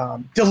dealers.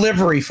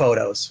 Delivery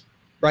photos,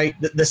 right?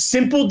 The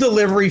simple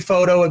delivery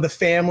photo of the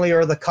family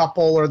or the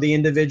couple or the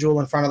individual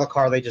in front of the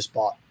car they just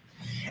bought.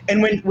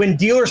 And when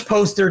dealers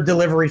post their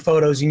delivery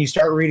photos and you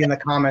start reading the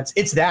comments,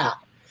 it's that.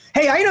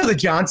 Hey, I know the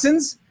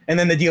Johnsons. And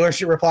then the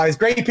dealership replies,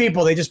 great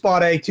people. They just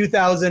bought a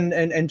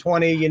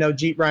 2020,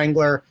 Jeep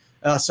Wrangler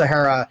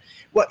Sahara.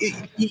 Well,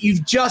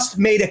 you've just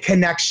made a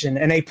connection,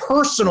 and a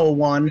personal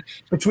one,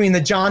 between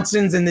the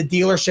Johnsons and the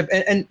dealership,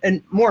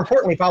 and more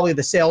importantly, probably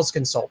the sales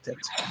consultant.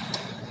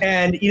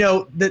 And,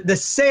 the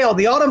sale,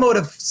 the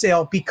automotive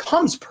sale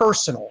becomes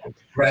personal,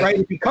 right?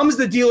 It becomes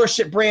the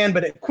dealership brand,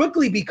 but it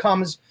quickly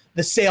becomes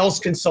the sales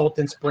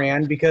consultant's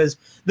brand, because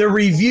the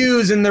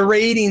reviews and the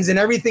ratings and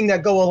everything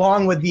that go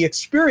along with the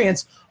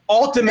experience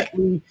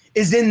ultimately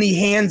is in the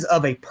hands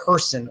of a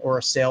person or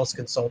a sales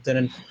consultant.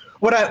 And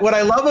what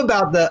I love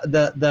about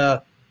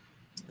the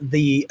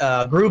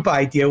group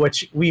idea,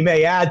 which we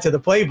may add to the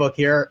playbook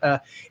here,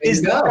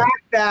 is the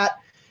fact that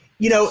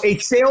a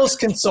sales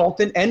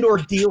consultant and or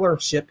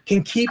dealership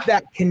can keep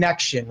that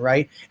connection,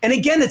 right? And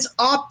again, it's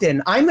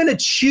opt-in. I'm going to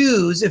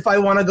choose if I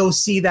want to go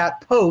see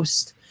that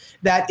post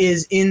that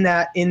is in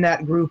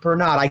that group or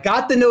not. I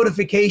got the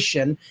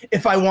notification.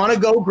 If I want to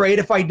go, great.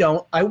 If I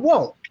don't, I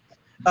won't.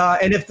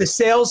 And if the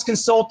sales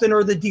consultant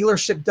or the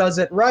dealership does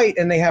it right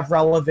and they have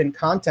relevant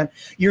content,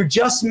 you're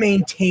just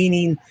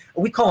maintaining,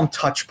 we call them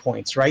touch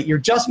points, right? You're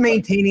just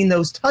maintaining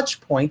those touch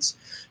points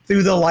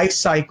through the life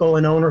cycle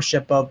and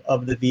ownership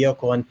of the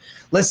vehicle. And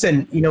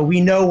listen,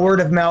 we know word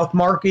of mouth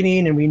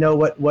marketing, and we know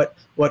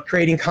what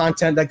creating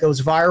content that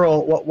goes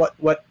viral,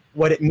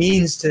 what it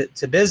means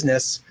to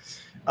business.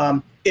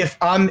 If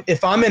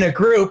I'm in a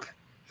group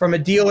from a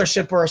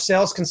dealership or a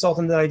sales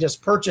consultant that I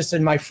just purchased,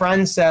 and my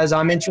friend says,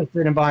 I'm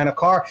interested in buying a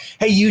car,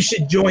 hey, you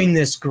should join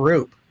this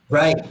group.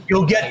 Right.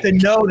 You'll get to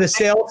know the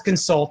sales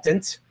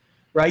consultant,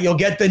 right? You'll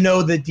get to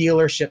know the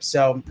dealership.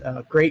 So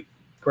great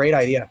Great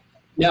idea.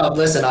 No,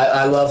 listen,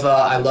 I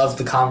love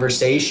the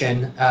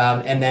conversation.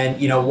 And then,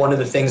 one of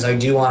the things I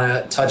do want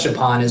to touch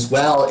upon as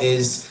well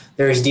is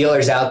there's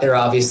dealers out there,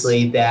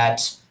 obviously,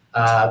 that,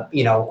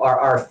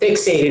 are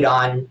fixated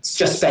on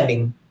just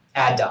spending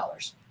ad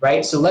dollars,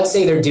 right? So let's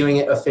say they're doing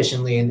it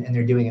efficiently and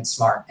they're doing it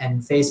smart.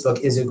 And Facebook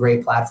is a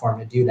great platform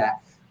to do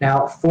that.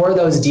 Now, for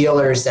those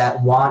dealers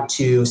that want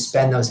to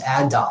spend those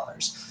ad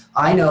dollars,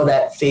 I know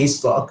that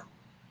Facebook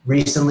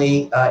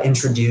recently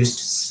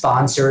introduced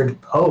sponsored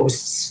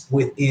posts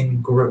within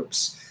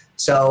groups.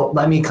 So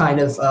let me kind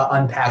of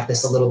unpack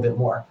this a little bit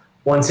more.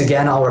 Once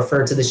again, I'll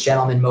refer to this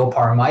gentleman,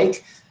 Mopar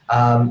Mike.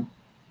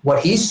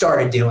 What he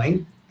started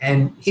doing,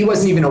 and he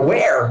wasn't even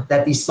aware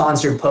that these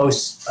sponsored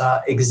posts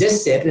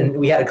existed. And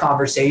we had a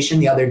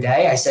conversation the other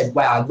day. I said,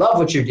 wow, I love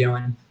what you're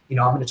doing. I'm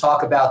going to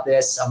talk about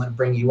this. I'm going to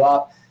bring you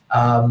up.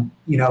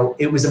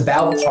 It was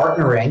about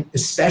partnering,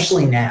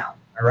 especially now.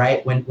 All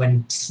right,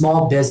 when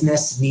small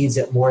business needs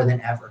it more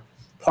than ever,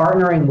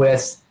 partnering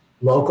with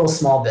local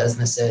small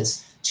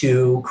businesses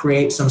to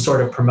create some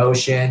sort of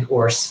promotion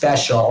or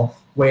special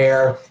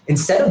where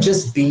instead of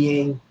just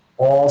being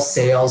all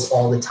sales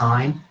all the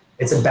time,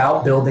 it's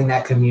about building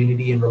that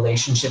community and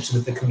relationships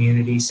with the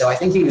community. So I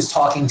think he was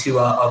talking to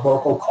a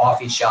local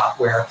coffee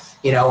shop where,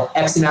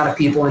 X amount of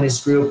people in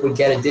his group would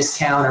get a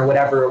discount or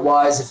whatever it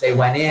was if they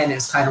went in.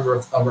 It's kind of a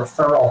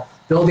referral,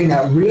 building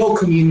that real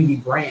community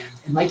brand.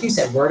 And like you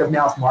said, word of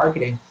mouth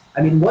marketing.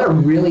 I mean, what a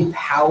really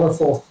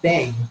powerful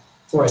thing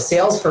for a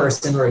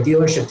salesperson or a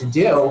dealership to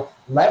do,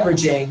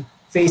 leveraging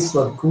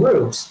Facebook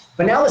groups.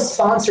 But now the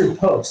sponsored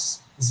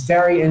posts is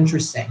very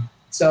interesting.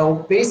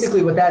 So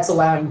basically what that's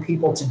allowing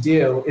people to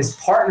do is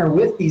partner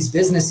with these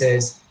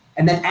businesses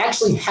and then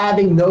actually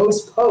having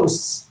those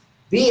posts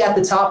be at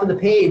the top of the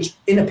page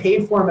in a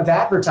paid form of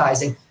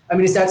advertising. I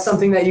mean, is that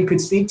something that you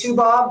could speak to,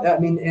 Bob? I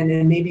mean,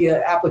 and maybe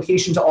an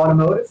application to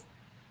automotive?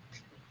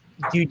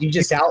 Dude, you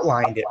just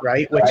outlined it,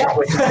 right?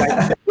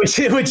 Which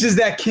is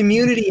that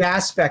community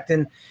aspect.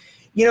 And,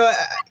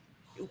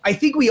 I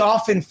think we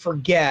often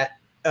forget,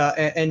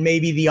 and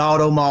maybe the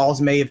auto malls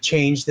may have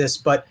changed this,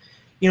 but,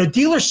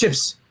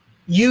 dealerships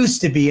used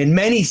to be, and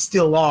many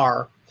still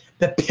are,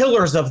 the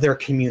pillars of their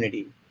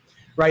community,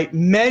 right?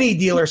 Many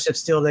dealerships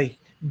still, they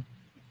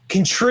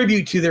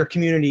contribute to their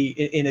community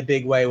in a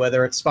big way,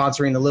 whether it's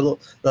sponsoring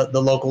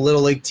the local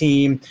Little League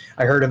team.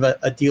 I heard of a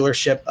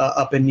dealership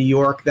up in New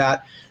York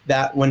that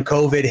when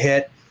COVID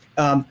hit,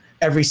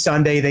 every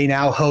Sunday they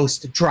now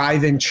host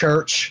drive-in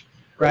church,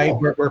 right?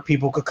 Where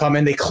people could come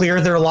in. They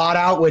clear their lot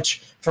out,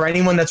 which for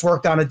anyone that's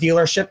worked on a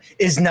dealership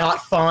is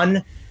not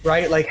fun,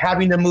 right? Like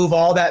having to move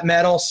all that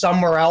metal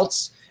somewhere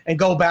else and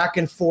go back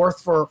and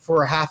forth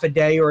for a half a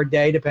day or a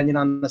day, depending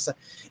on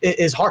it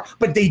is hard.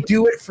 But they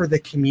do it for the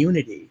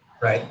community.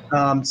 Right.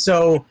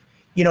 So,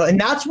 and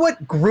that's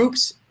what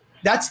groups,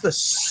 that's the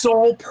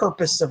sole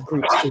purpose of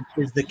groups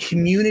is the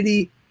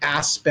community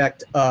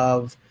aspect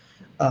of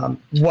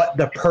what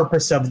the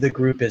purpose of the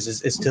group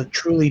is to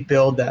truly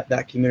build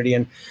that community.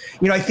 And,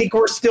 I think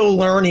we're still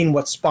learning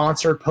what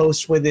sponsored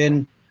posts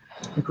within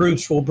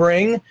groups will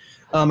bring.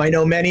 I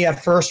know many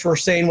at first were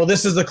saying, well,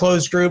 this is a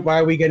closed group. Why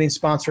are we getting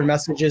sponsored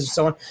messages and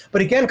so on?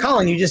 But again,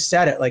 Colin, you just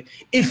said it. Like,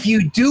 if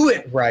you do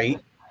it right,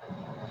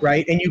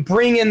 and you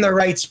bring in the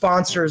right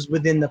sponsors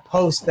within the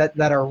post that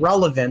are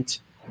relevant,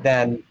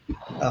 then,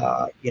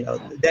 then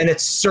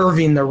it's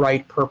serving the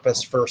right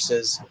purpose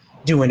versus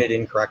doing it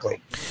incorrectly.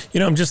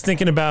 I'm just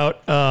thinking about,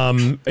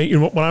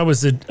 when I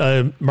was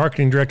a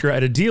marketing director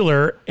at a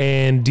dealer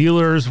and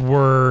dealers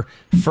were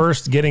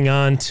first getting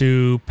on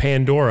to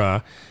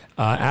Pandora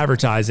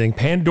advertising,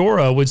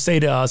 Pandora would say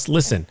to us,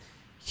 listen,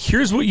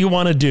 here's what you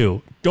want to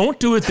do.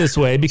 Don't do it this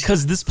way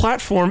because this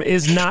platform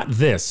is not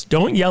this.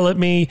 Don't yell at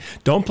me.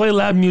 Don't play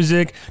loud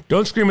music.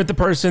 Don't scream at the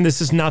person.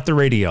 This is not the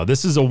radio.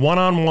 This is a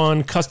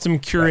one-on-one custom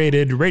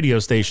curated radio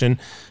station.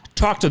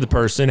 Talk to the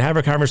person, have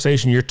a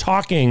conversation. You're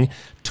talking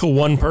to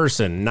one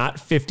person, not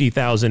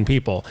 50,000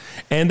 people.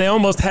 And they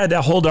almost had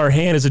to hold our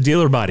hand as a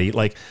dealer body.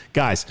 Like,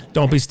 guys,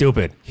 don't be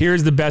stupid.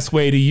 Here's the best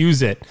way to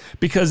use it.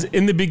 Because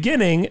in the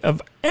beginning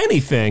of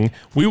anything,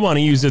 we want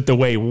to use it the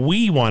way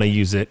we want to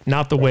use it,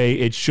 not the way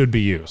it should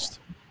be used.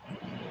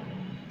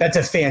 That's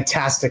a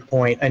fantastic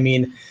point. I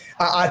mean,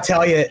 I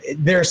tell you,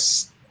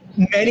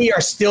 many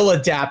are still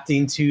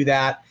adapting to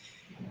that.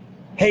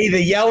 Hey,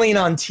 the yelling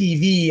on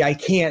TV, I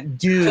can't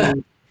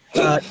do.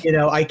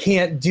 I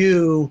can't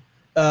do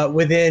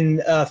within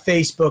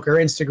Facebook or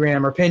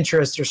Instagram or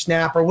Pinterest or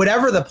Snap or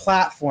whatever the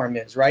platform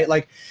is, right?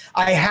 Like,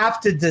 I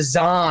have to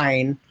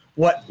design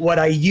what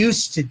I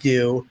used to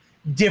do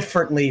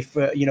differently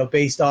for,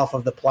 based off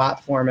of the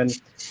platform.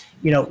 And,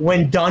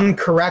 when done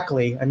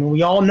correctly, I mean,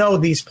 we all know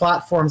these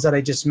platforms that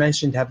I just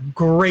mentioned have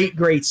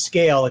great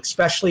scale,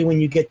 especially when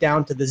you get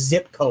down to the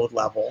zip code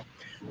level,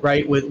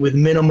 right? With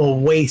minimal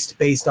waste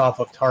based off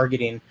of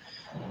targeting.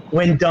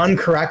 When done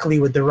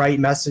correctly with the right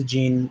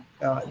messaging,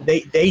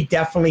 they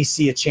definitely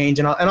see a change.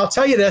 And I'll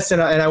tell you this,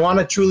 and I want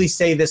to truly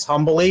say this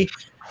humbly.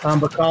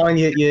 But Colin,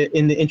 you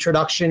in the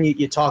introduction,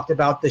 you talked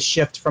about the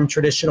shift from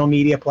traditional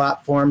media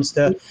platforms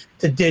to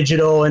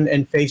digital, and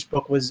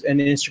Facebook and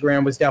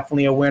Instagram was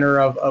definitely a winner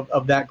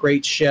of that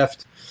great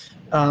shift.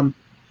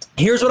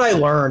 Here's what I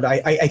learned.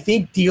 I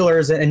think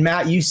dealers, and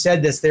Matt, you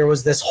said this, there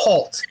was this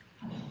halt,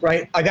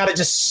 right? I got to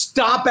just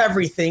stop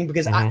everything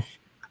because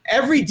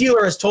every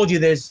dealer has told you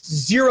there's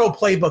zero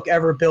playbook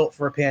ever built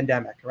for a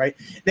pandemic, right?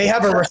 They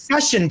have a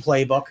recession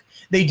playbook.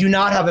 They do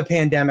not have a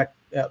pandemic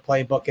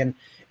playbook.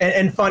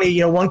 And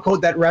funny, one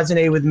quote that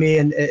resonated with me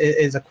and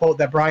is a quote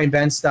that Brian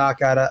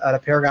Benstock at a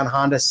Paragon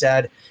Honda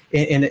said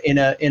in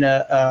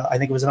a I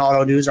think it was an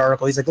Auto News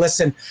article. He's like,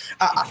 listen,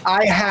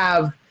 I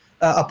have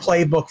a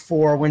playbook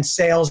for when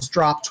sales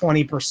drop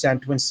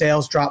 20%, when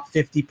sales drop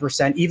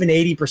 50%, even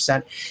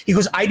 80%. He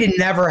goes,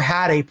 never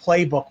had a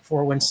playbook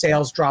for when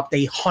sales dropped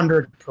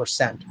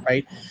 100%,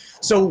 right?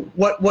 So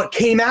what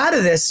came out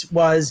of this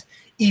was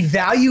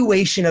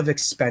evaluation of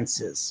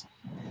expenses.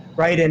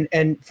 Right.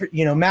 And for,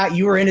 Matt,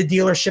 you were in a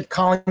dealership.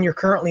 Colin, you're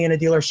currently in a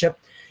dealership.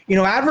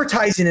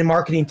 Advertising and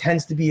marketing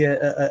tends to be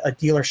a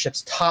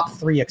dealership's top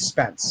 3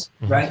 expense.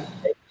 Right.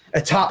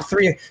 A top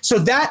 3. So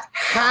that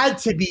had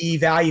to be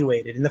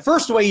evaluated. And the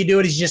first way you do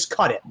it is you just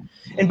cut it.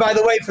 And by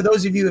the way, for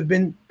those of you who have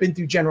been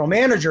through general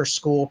manager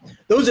school,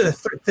 those are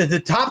the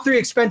top 3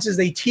 expenses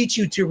they teach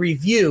you to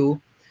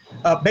review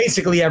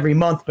basically every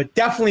month, but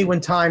definitely when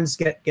times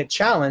get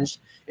challenged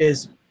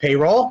is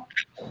payroll,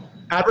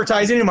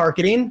 advertising and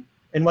marketing.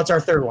 And what's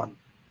our third one?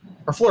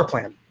 Our floor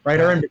plan, right?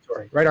 Our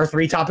inventory, right? Our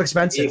 3 top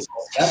expenses.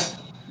 Yep.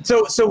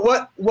 So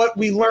what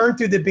we learned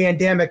through the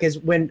pandemic is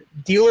when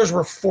dealers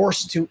were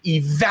forced to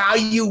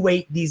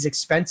evaluate these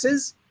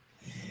expenses,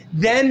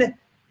 then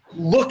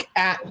look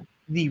at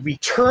the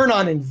return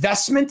on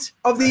investment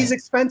of these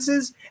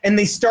expenses, and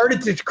they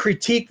started to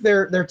critique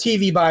their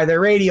TV buy, their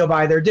radio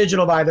buy, their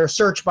digital buy, their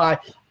search buy,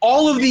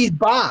 all of these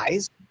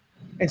buys,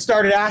 and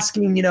started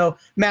asking,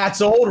 Matt's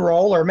old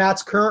role or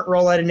Matt's current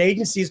role at an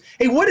agency is,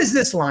 hey, what is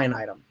this line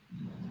item?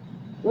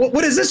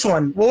 What is this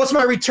one? Well, what's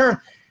my return?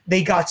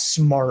 They got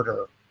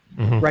smarter,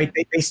 right?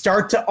 They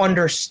start to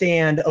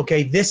understand,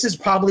 okay, this is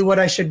probably what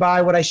I should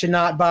buy, what I should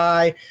not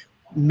buy.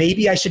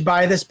 Maybe I should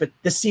buy this, but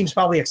this seems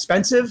probably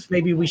expensive.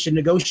 Maybe we should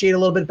negotiate a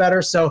little bit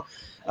better. So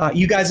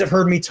you guys have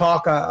heard me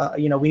talk,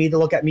 we need to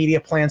look at media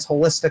plans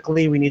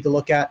holistically. We need to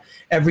look at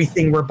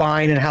everything we're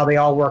buying and how they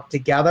all work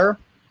together.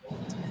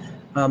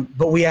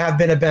 But we have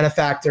been a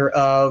benefactor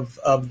of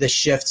the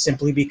shift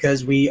simply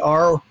because we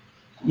are,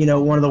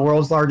 one of the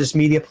world's largest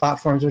media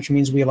platforms, which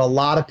means we have a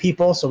lot of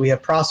people. So we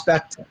have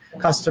prospect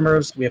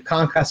customers, we have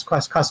conquest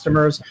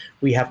customers,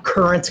 we have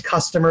current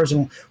customers,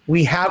 and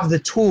we have the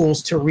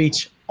tools to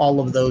reach all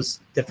of those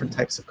different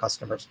types of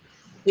customers.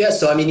 Yeah,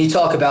 so you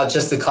talk about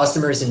just the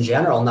customers in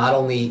general, not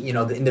only,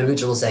 the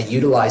individuals that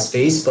utilize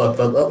Facebook,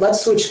 but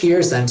let's switch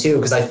gears then too,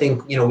 because I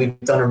think, we've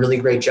done a really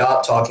great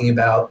job talking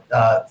about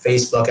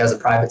Facebook as a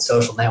private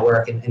social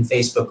network and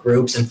Facebook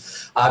groups, and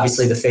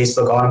obviously the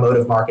Facebook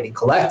Automotive Marketing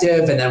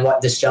Collective, and then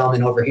what this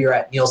gentleman over here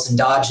at Nielsen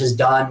Dodge has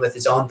done with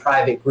his own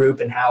private group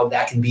and how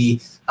that can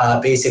be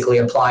basically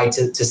applied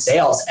to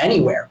sales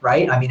anywhere,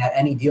 right? At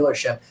any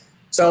dealership.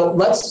 So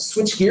let's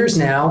switch gears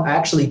now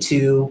actually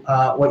to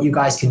what you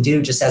guys can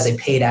do just as a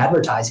paid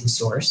advertising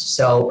source.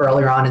 So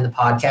earlier on in the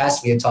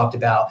podcast, we had talked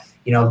about,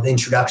 the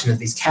introduction of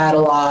these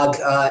catalog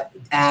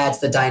ads,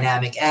 the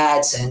dynamic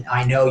ads. And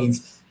I know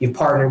you've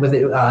partnered with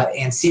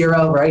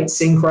Ancero, right?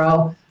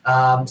 Synchro.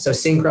 So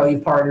Synchro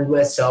you've partnered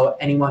with. So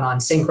anyone on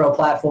Synchro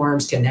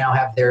platforms can now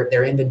have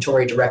their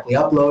inventory directly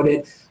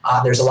uploaded.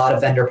 There's a lot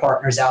of vendor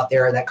partners out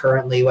there that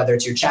currently, whether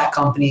it's your chat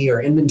company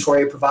or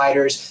inventory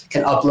providers,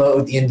 can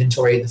upload the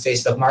inventory to the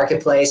Facebook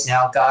Marketplace.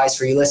 Now, guys,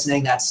 for you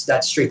listening, that's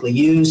strictly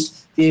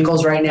used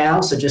vehicles right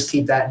now, so just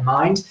keep that in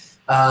mind.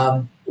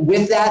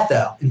 With that,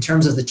 though, in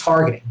terms of the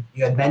targeting,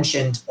 you had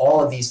mentioned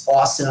all of these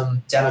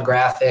awesome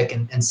demographic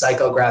and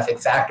psychographic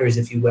factors,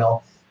 if you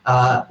will.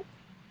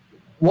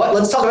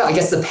 Let's talk about, I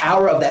guess, the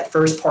power of that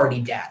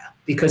first-party data,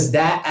 because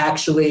that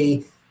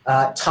actually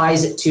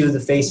ties it to the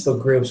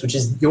Facebook groups, which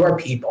is your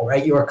people,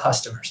 right? Your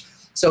customers.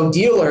 So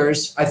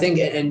dealers, I think,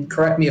 and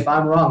correct me if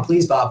I'm wrong,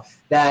 please, Bob,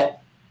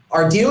 that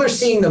are dealers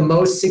seeing the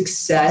most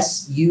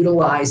success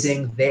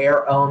utilizing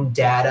their own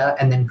data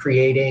and then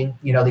creating,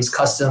 these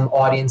custom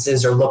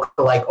audiences or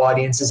lookalike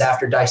audiences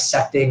after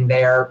dissecting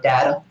their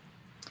data?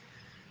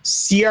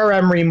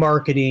 CRM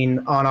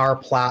remarketing on our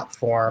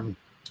platform,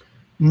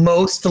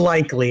 most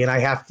likely, and I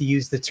have to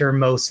use the term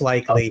most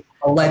likely,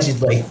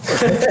 allegedly,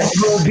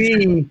 will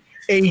be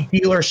a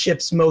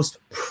dealership's most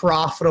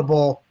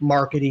profitable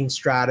marketing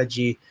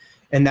strategy,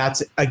 and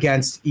that's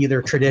against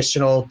either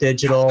traditional,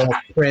 digital,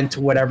 print,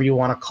 whatever you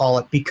want to call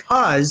it,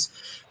 because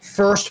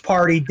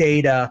first-party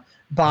data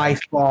by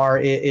far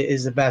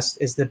is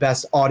the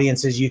best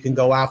audiences you can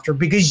go after,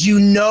 because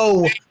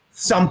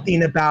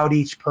something about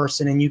each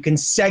person and you can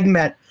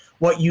segment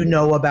what you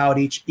know about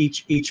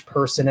each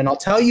person. And I'll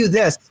tell you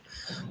this,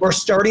 we're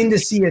starting to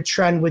see a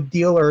trend with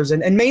dealers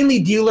and mainly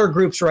dealer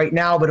groups right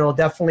now, but it'll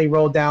definitely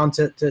roll down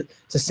to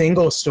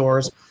single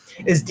stores,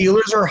 is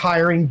dealers are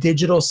hiring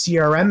digital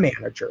CRM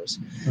managers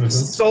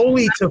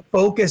solely to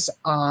focus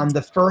on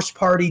the first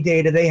party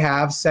data they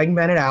have,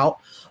 segment it out,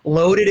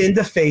 load it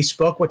into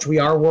Facebook, which we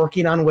are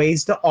working on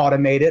ways to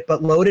automate it,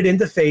 but load it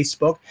into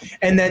Facebook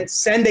and then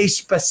send a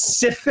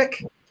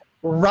specific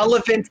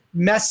relevant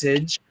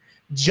message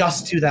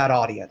just to that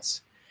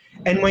audience.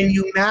 And when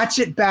you match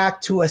it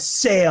back to a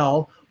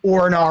sale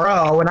or an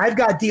RO, and I've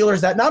got dealers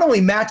that not only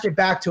match it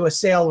back to a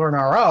sale or an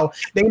RO,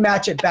 they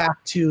match it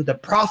back to the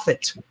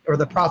profit or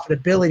the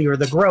profitability or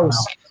the gross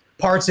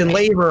parts and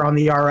labor on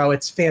the RO.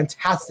 It's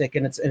fantastic,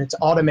 and it's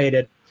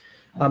automated.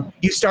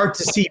 You start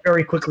to see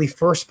very quickly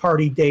first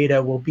party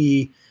data will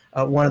be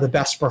one of the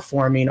best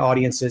performing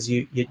audiences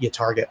you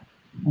target.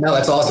 No,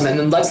 that's awesome. And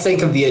then let's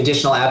think of the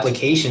additional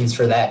applications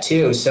for that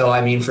too. So,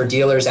 I mean, for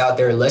dealers out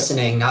there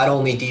listening, not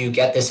only do you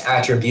get this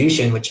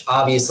attribution, which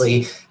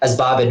obviously, as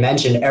Bob had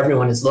mentioned,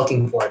 everyone is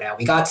looking for now.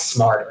 We got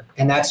smarter,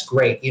 and that's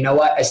great. You know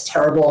what? As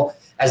terrible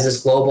as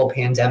this global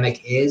pandemic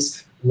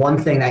is, one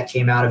thing that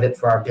came out of it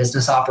for our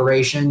business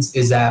operations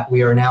is that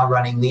we are now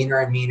running leaner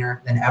and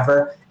meaner than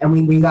ever.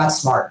 And we got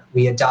smarter.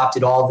 We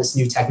adopted all this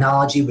new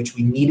technology, which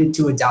we needed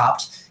to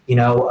adopt. You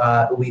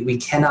know, we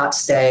cannot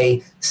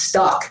stay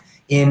stuck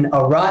in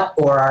a rut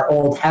or our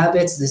old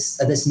habits.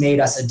 This made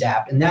us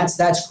adapt, and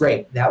that's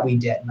great that we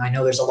did. And I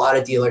know there's a lot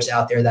of dealers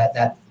out there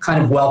that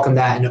kind of welcome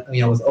that,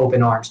 and with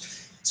open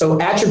arms.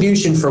 So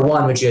attribution for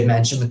one, which you had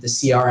mentioned with the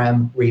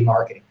CRM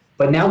remarketing,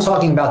 but now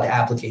talking about the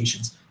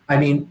applications. I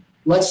mean,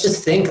 let's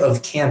just think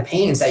of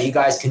campaigns that you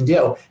guys can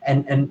do.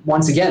 And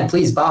once again,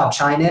 please, Bob,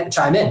 chime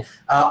in.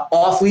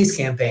 Off lease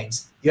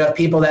campaigns. You have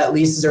people that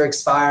leases are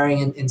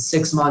expiring in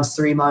 6 months,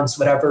 3 months,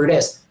 whatever it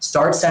is.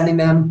 Start sending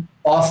them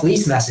off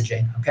lease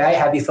messaging. Okay.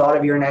 Have you thought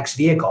of your next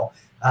vehicle?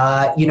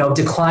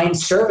 Declined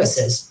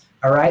services.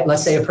 All right.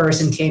 Let's say a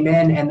person came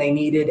in and they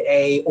needed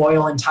a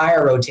oil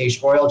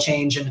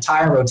change and a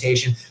tire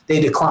rotation.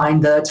 They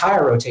declined the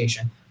tire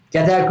rotation.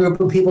 Get that group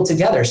of people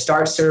together.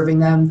 Start serving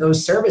them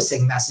those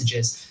servicing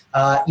messages.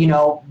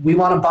 We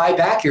want to buy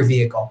back your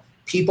vehicle.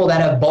 People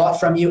that have bought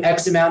from you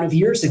X amount of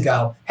years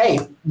ago, hey,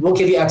 we'll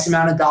give you X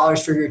amount of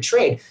dollars for your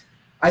trade.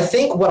 I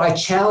think what I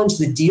challenge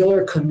the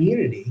dealer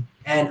community,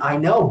 and I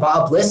know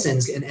Bob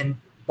listens, and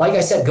like I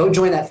said, go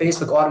join that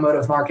Facebook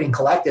Automotive Marketing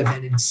Collective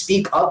and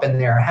speak up in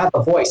there, have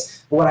a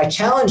voice. But what I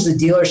challenge the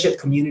dealership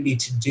community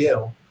to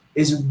do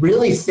is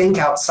really think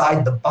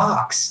outside the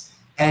box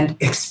and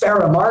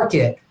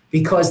Experimarket,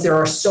 because there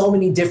are so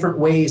many different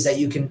ways that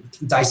you can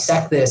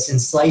dissect this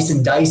and slice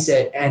and dice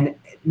it. And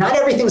not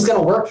everything's going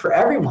to work for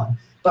everyone,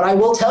 but I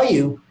will tell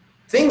you,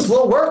 things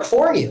will work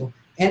for you.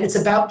 And it's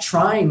about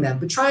trying them,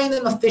 but trying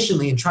them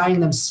efficiently and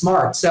trying them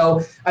smart.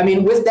 So, I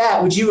mean, with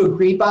that, would you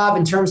agree, Bob,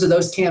 in terms of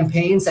those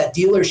campaigns that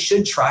dealers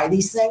should try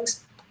these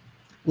things?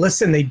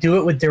 Listen, they do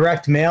it with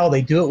direct mail.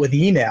 They do it with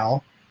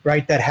email,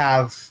 right, that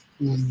have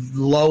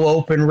low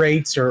open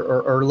rates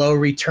or low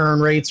return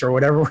rates or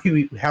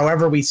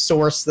however we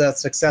source the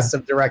success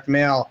of direct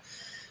mail.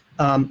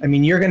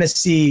 You're going to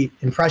see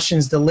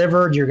impressions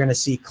delivered. You're going to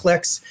see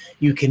clicks.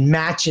 You can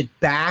match it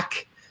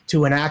back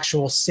to an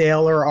actual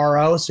sale or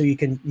RO, so you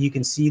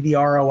can see the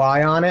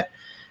ROI on it.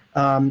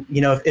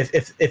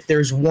 If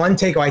there's one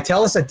takeaway, I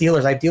tell this at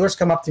dealers. I have dealers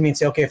come up to me and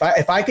say, okay,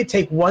 if I could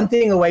take one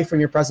thing away from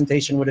your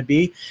presentation, would it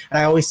be? And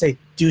I always say,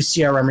 do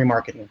CRM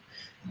remarketing.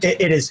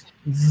 It is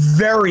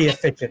very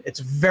efficient.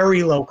 It's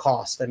very low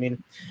cost.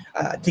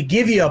 To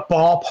give you a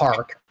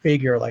ballpark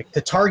figure, like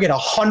to target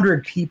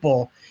 100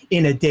 people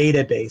in a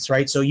database,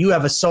 right? So you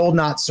have a sold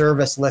not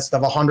service list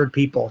of 100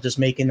 people, just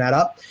making that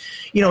up.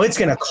 It's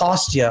going to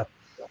cost you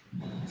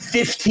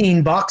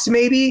 $15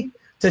 maybe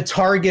to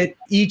target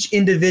each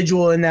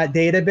individual in that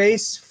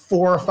database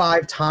 4 or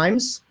 5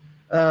 times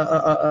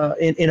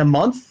in a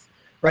month,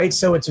 right?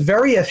 So it's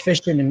very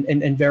efficient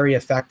and very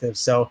effective.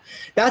 So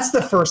that's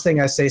the first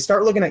thing I say.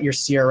 Start looking at your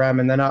CRM,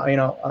 and then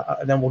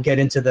then we'll get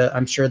into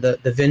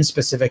the VIN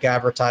specific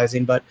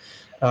advertising, but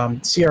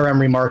CRM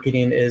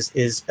remarketing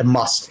is a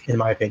must in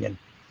my opinion.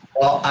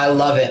 Well, I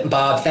love it,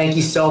 Bob. Thank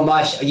you so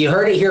much. You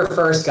heard it here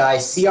first,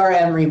 guys.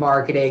 CRM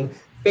remarketing,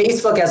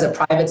 Facebook as a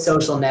private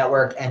social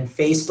network, and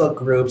Facebook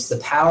groups, the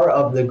power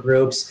of the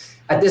groups.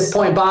 At this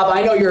point, Bob,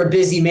 I know you're a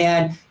busy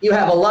man. You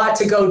have a lot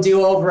to go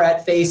do over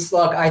at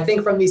Facebook. I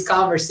think from these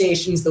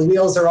conversations, the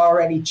wheels are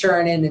already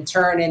churning and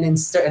turning in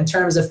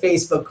terms of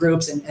Facebook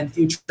groups and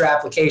future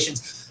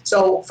applications.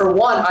 So for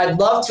one, I'd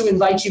love to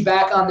invite you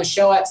back on the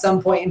show at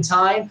some point in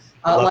time.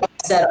 Like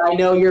I said, I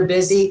know you're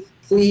busy.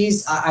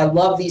 Please, I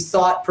love these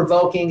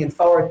thought-provoking and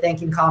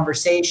forward-thinking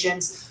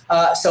conversations.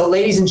 So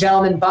ladies and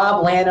gentlemen,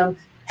 Bob Lanham,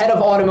 head of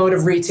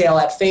automotive retail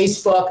at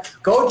Facebook.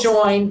 Go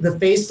join the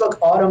Facebook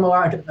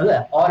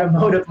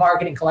Automotive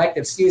Marketing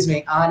Collective,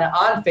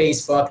 on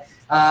Facebook.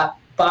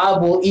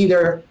 Bob will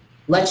either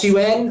let you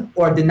in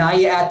or deny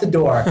you at the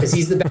door because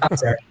he's the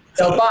bouncer.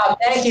 So Bob,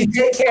 thank you.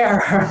 Take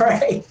care. All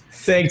right.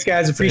 Thanks,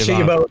 guys. Appreciate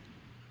you both.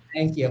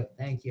 Thank you.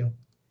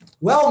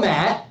 Well,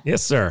 Matt.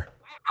 Yes, sir.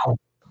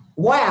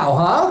 Wow,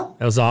 huh?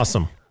 That was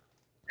awesome.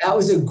 That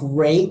was a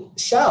great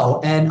show.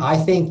 And I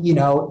think,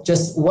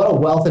 just what a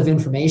wealth of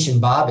information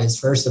Bob is,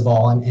 first of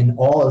all, and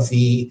all of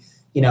the,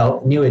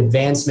 new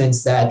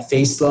advancements that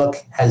Facebook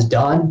has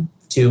done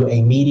to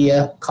a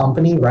media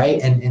company, right?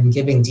 And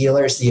giving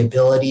dealers the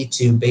ability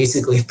to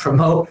basically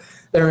promote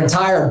their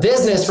entire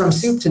business from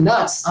soup to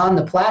nuts on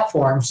the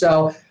platform.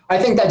 So I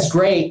think that's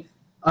great.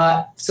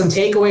 Some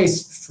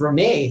takeaways for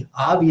me,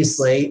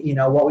 obviously,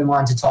 what we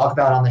wanted to talk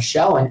about on the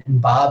show,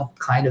 and Bob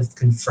kind of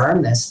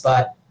confirmed this,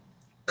 but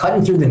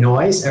cutting through the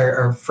noise,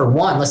 or for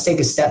one, let's take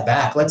a step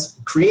back.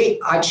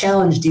 I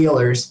challenge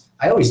dealers.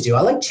 I always do.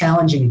 I like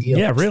challenging dealers.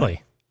 Yeah,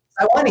 really.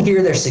 I want to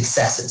hear their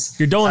successes.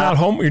 You're doling out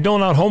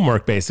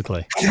homework,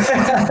 basically.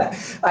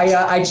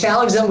 I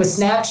challenge them with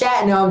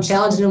Snapchat, and now I'm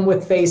challenging them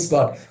with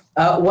Facebook.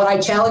 What I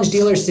challenge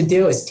dealers to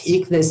do is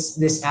take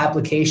this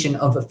application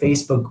of a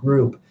Facebook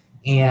group,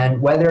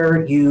 and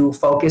whether you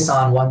focus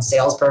on one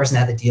salesperson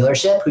at the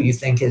dealership who you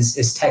think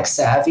is tech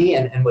savvy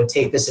and would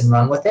take this and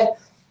run with it,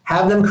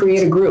 have them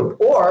create a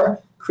group, or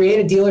create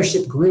a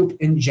dealership group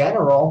in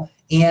general,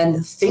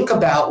 and think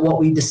about what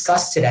we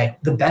discussed today,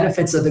 the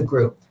benefits of the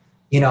group.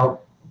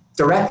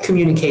 Direct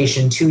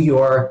communication to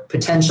your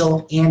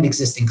potential and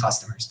existing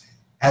customers.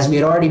 As we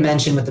had already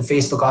mentioned with the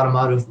Facebook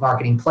Automotive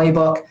Marketing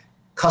Playbook,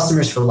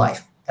 customers for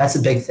life. That's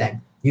a big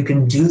thing. You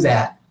can do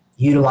that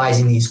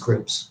utilizing these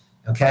groups,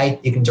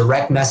 okay? You can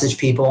direct message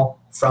people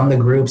from the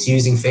groups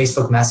using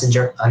Facebook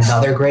Messenger,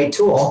 another great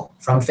tool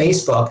from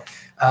Facebook.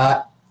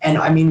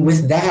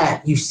 With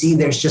that, you see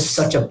there's just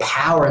such a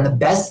power. And the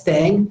best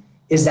thing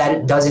is that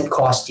it doesn't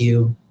cost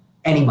you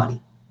any money.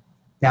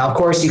 Now, of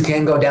course, you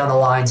can go down the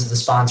lines of the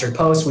sponsored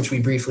posts, which we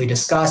briefly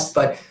discussed,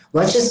 but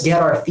let's just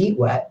get our feet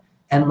wet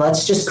and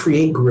let's just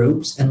create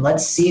groups and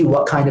let's see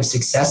what kind of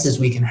successes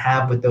we can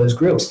have with those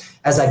groups.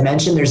 As I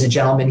mentioned, there's a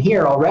gentleman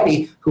here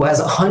already who has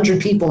 100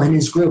 people in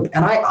his group,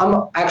 and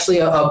I'm actually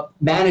a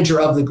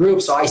manager of the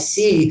group, so I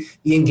see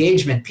the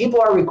engagement. People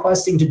are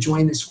requesting to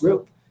join this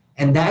group,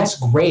 and that's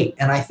great.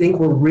 And I think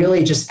we're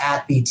really just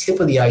at the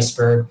tip of the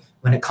iceberg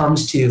when it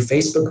comes to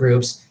Facebook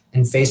groups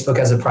and Facebook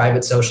as a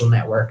private social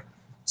network.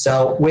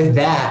 So with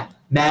that,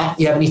 Matt,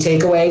 you have any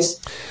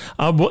takeaways?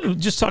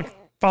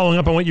 Following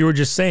up on what you were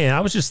just saying, I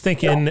was just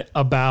thinking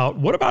about,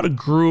 what about a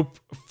group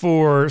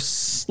for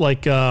I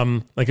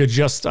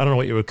don't know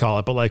what you would call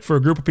it, but like for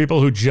a group of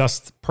people who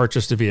just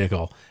purchased a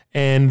vehicle,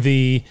 and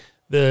the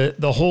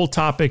whole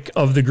topic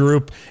of the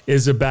group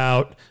is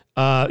about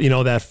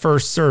that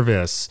first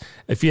service.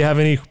 If you have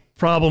any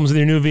problems with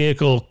your new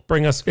vehicle,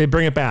 bring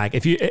it back.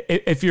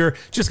 If you're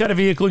just got a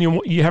vehicle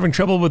and you're having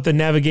trouble with the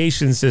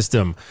navigation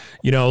system,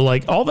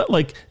 like all that,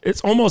 like it's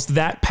almost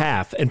that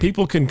path, and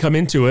people can come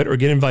into it or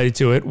get invited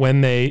to it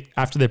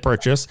after they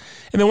purchase.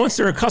 And then once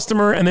they're a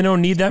customer and they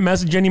don't need that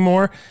message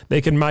anymore, they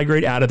can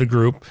migrate out of the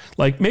group,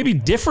 like maybe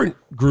different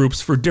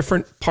groups for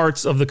different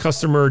parts of the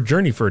customer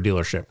journey for a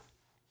dealership.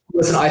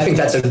 Listen, I think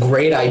that's a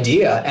great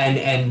idea.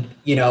 And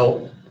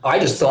I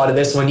just thought of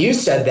this when you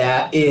said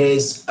that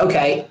is,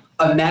 okay,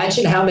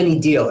 imagine how many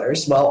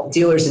dealers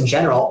in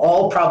general,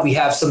 all probably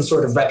have some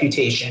sort of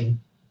reputation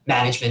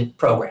management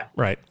program.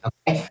 Right.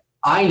 Okay.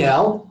 I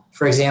know,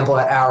 for example,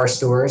 at our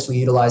stores, we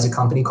utilize a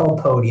company called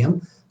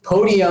Podium.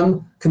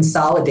 Podium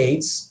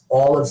consolidates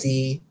all of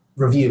the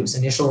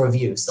initial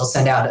reviews. They'll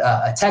send out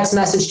a text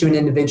message to an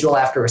individual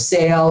after a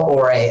sale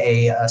or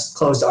a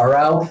closed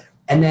RO.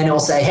 And then it'll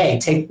say, hey,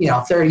 take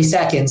 30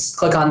 seconds,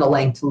 click on the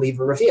link to leave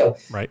a review.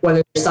 Right.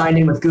 Whether they're signed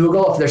in with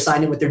Google, if they're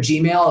signed in with their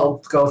Gmail,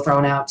 it'll go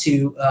thrown out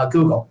to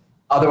Google.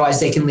 Otherwise,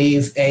 they can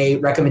leave a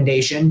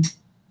recommendation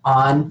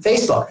on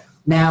Facebook.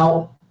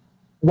 Now,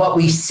 what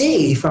we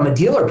see from a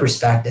dealer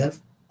perspective,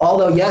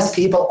 although, yes,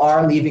 people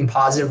are leaving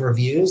positive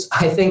reviews,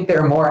 I think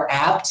they're more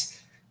apt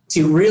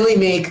to really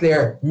make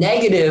their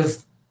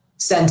negative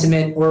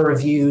sentiment or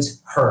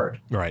reviews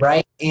heard.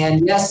 Right?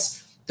 And yes,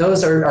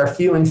 those are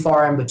few and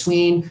far in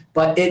between,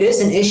 but it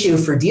is an issue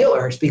for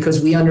dealers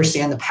because we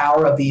understand the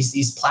power of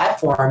these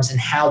platforms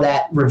and how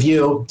that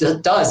review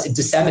it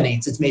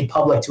disseminates. It's made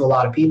public to a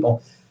lot of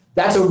people.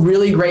 That's a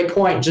really great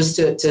point. Just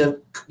to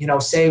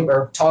say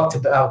or talk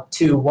about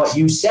to what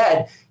you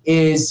said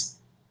is,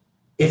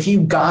 if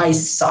you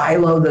guys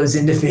silo those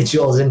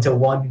individuals into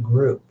one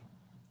group,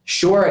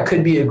 sure, it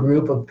could be a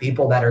group of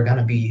people that are going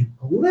to be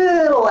a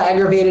little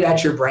aggravated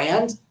at your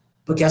brand,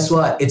 but guess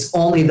what? It's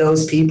only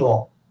those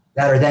people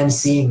that are then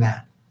seeing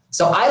that.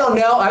 So I don't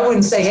know. I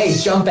wouldn't say, hey,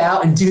 jump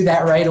out and do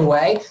that right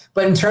away.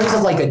 But in terms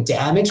of like a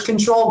damage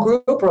control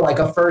group or like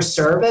a first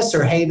service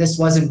or, hey, this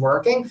wasn't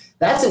working,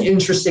 that's an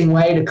interesting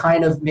way to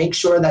kind of make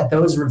sure that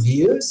those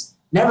reviews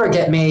never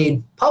get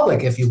made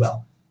public, if you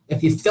will.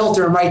 If you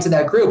filter them right to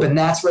that group and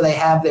that's where they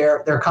have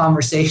their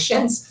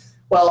conversations,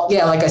 well,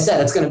 yeah, like I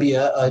said, it's going to be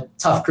a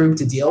tough group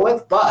to deal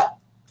with, but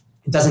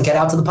it doesn't get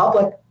out to the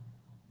public.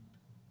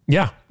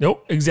 Yeah,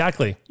 nope,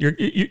 exactly.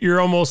 You're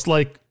almost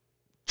like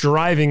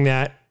driving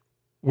that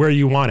where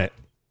you want it.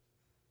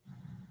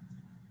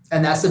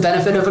 And that's the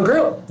benefit of a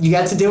group. You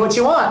get to do what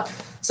you want.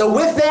 So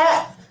with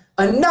that,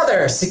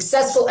 another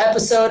successful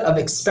episode of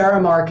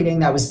Experimarketing.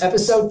 That was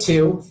episode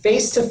 2,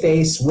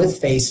 face-to-face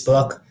with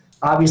Facebook.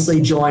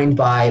 obviously joined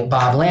by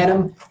Bob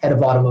Lanham, head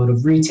of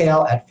automotive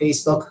retail at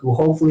Facebook, who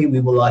hopefully we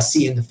will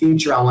see in the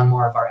future on one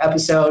more of our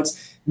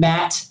episodes.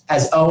 Matt,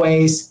 as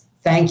always,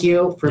 thank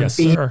you for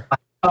being my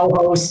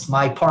co-host,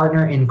 my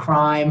partner in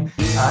crime.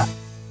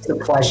 It's a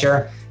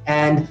pleasure.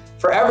 And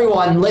for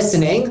everyone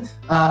listening,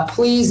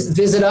 please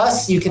visit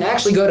us. You can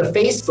actually go to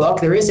Facebook.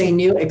 There is a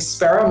new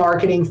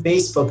Experimarketing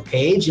Facebook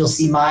page. You'll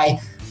see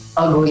my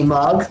ugly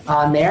mug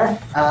on there.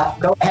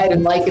 Go ahead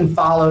and like and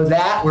follow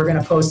that. We're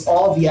going to post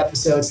all of the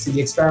episodes to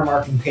the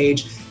Experimarketing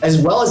page,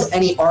 as well as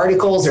any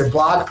articles or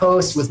blog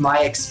posts with my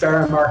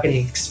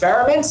Experimarketing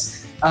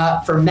experiments.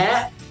 For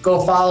Matt,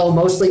 go follow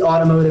Mostly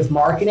Automotive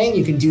Marketing.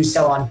 You can do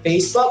so on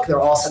Facebook. There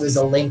also is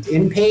a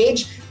LinkedIn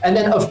page. And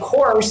then, of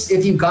course,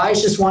 if you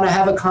guys just want to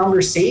have a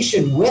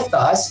conversation with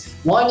us,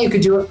 one, you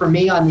could do it for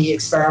me on the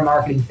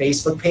Experimarketing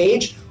Facebook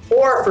page,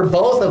 or for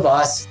both of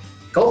us,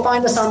 go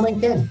find us on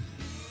LinkedIn.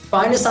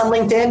 Find us on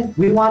LinkedIn.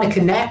 We want to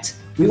connect.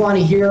 We want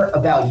to hear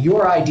about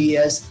your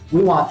ideas.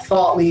 We want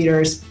thought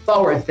leaders,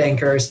 forward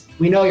thinkers.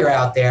 We know you're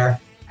out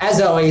there. As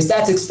always,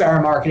 that's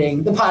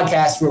Experimarketing, the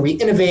podcast where we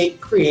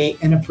innovate, create,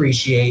 and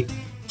appreciate.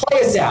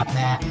 Play us out,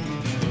 Matt.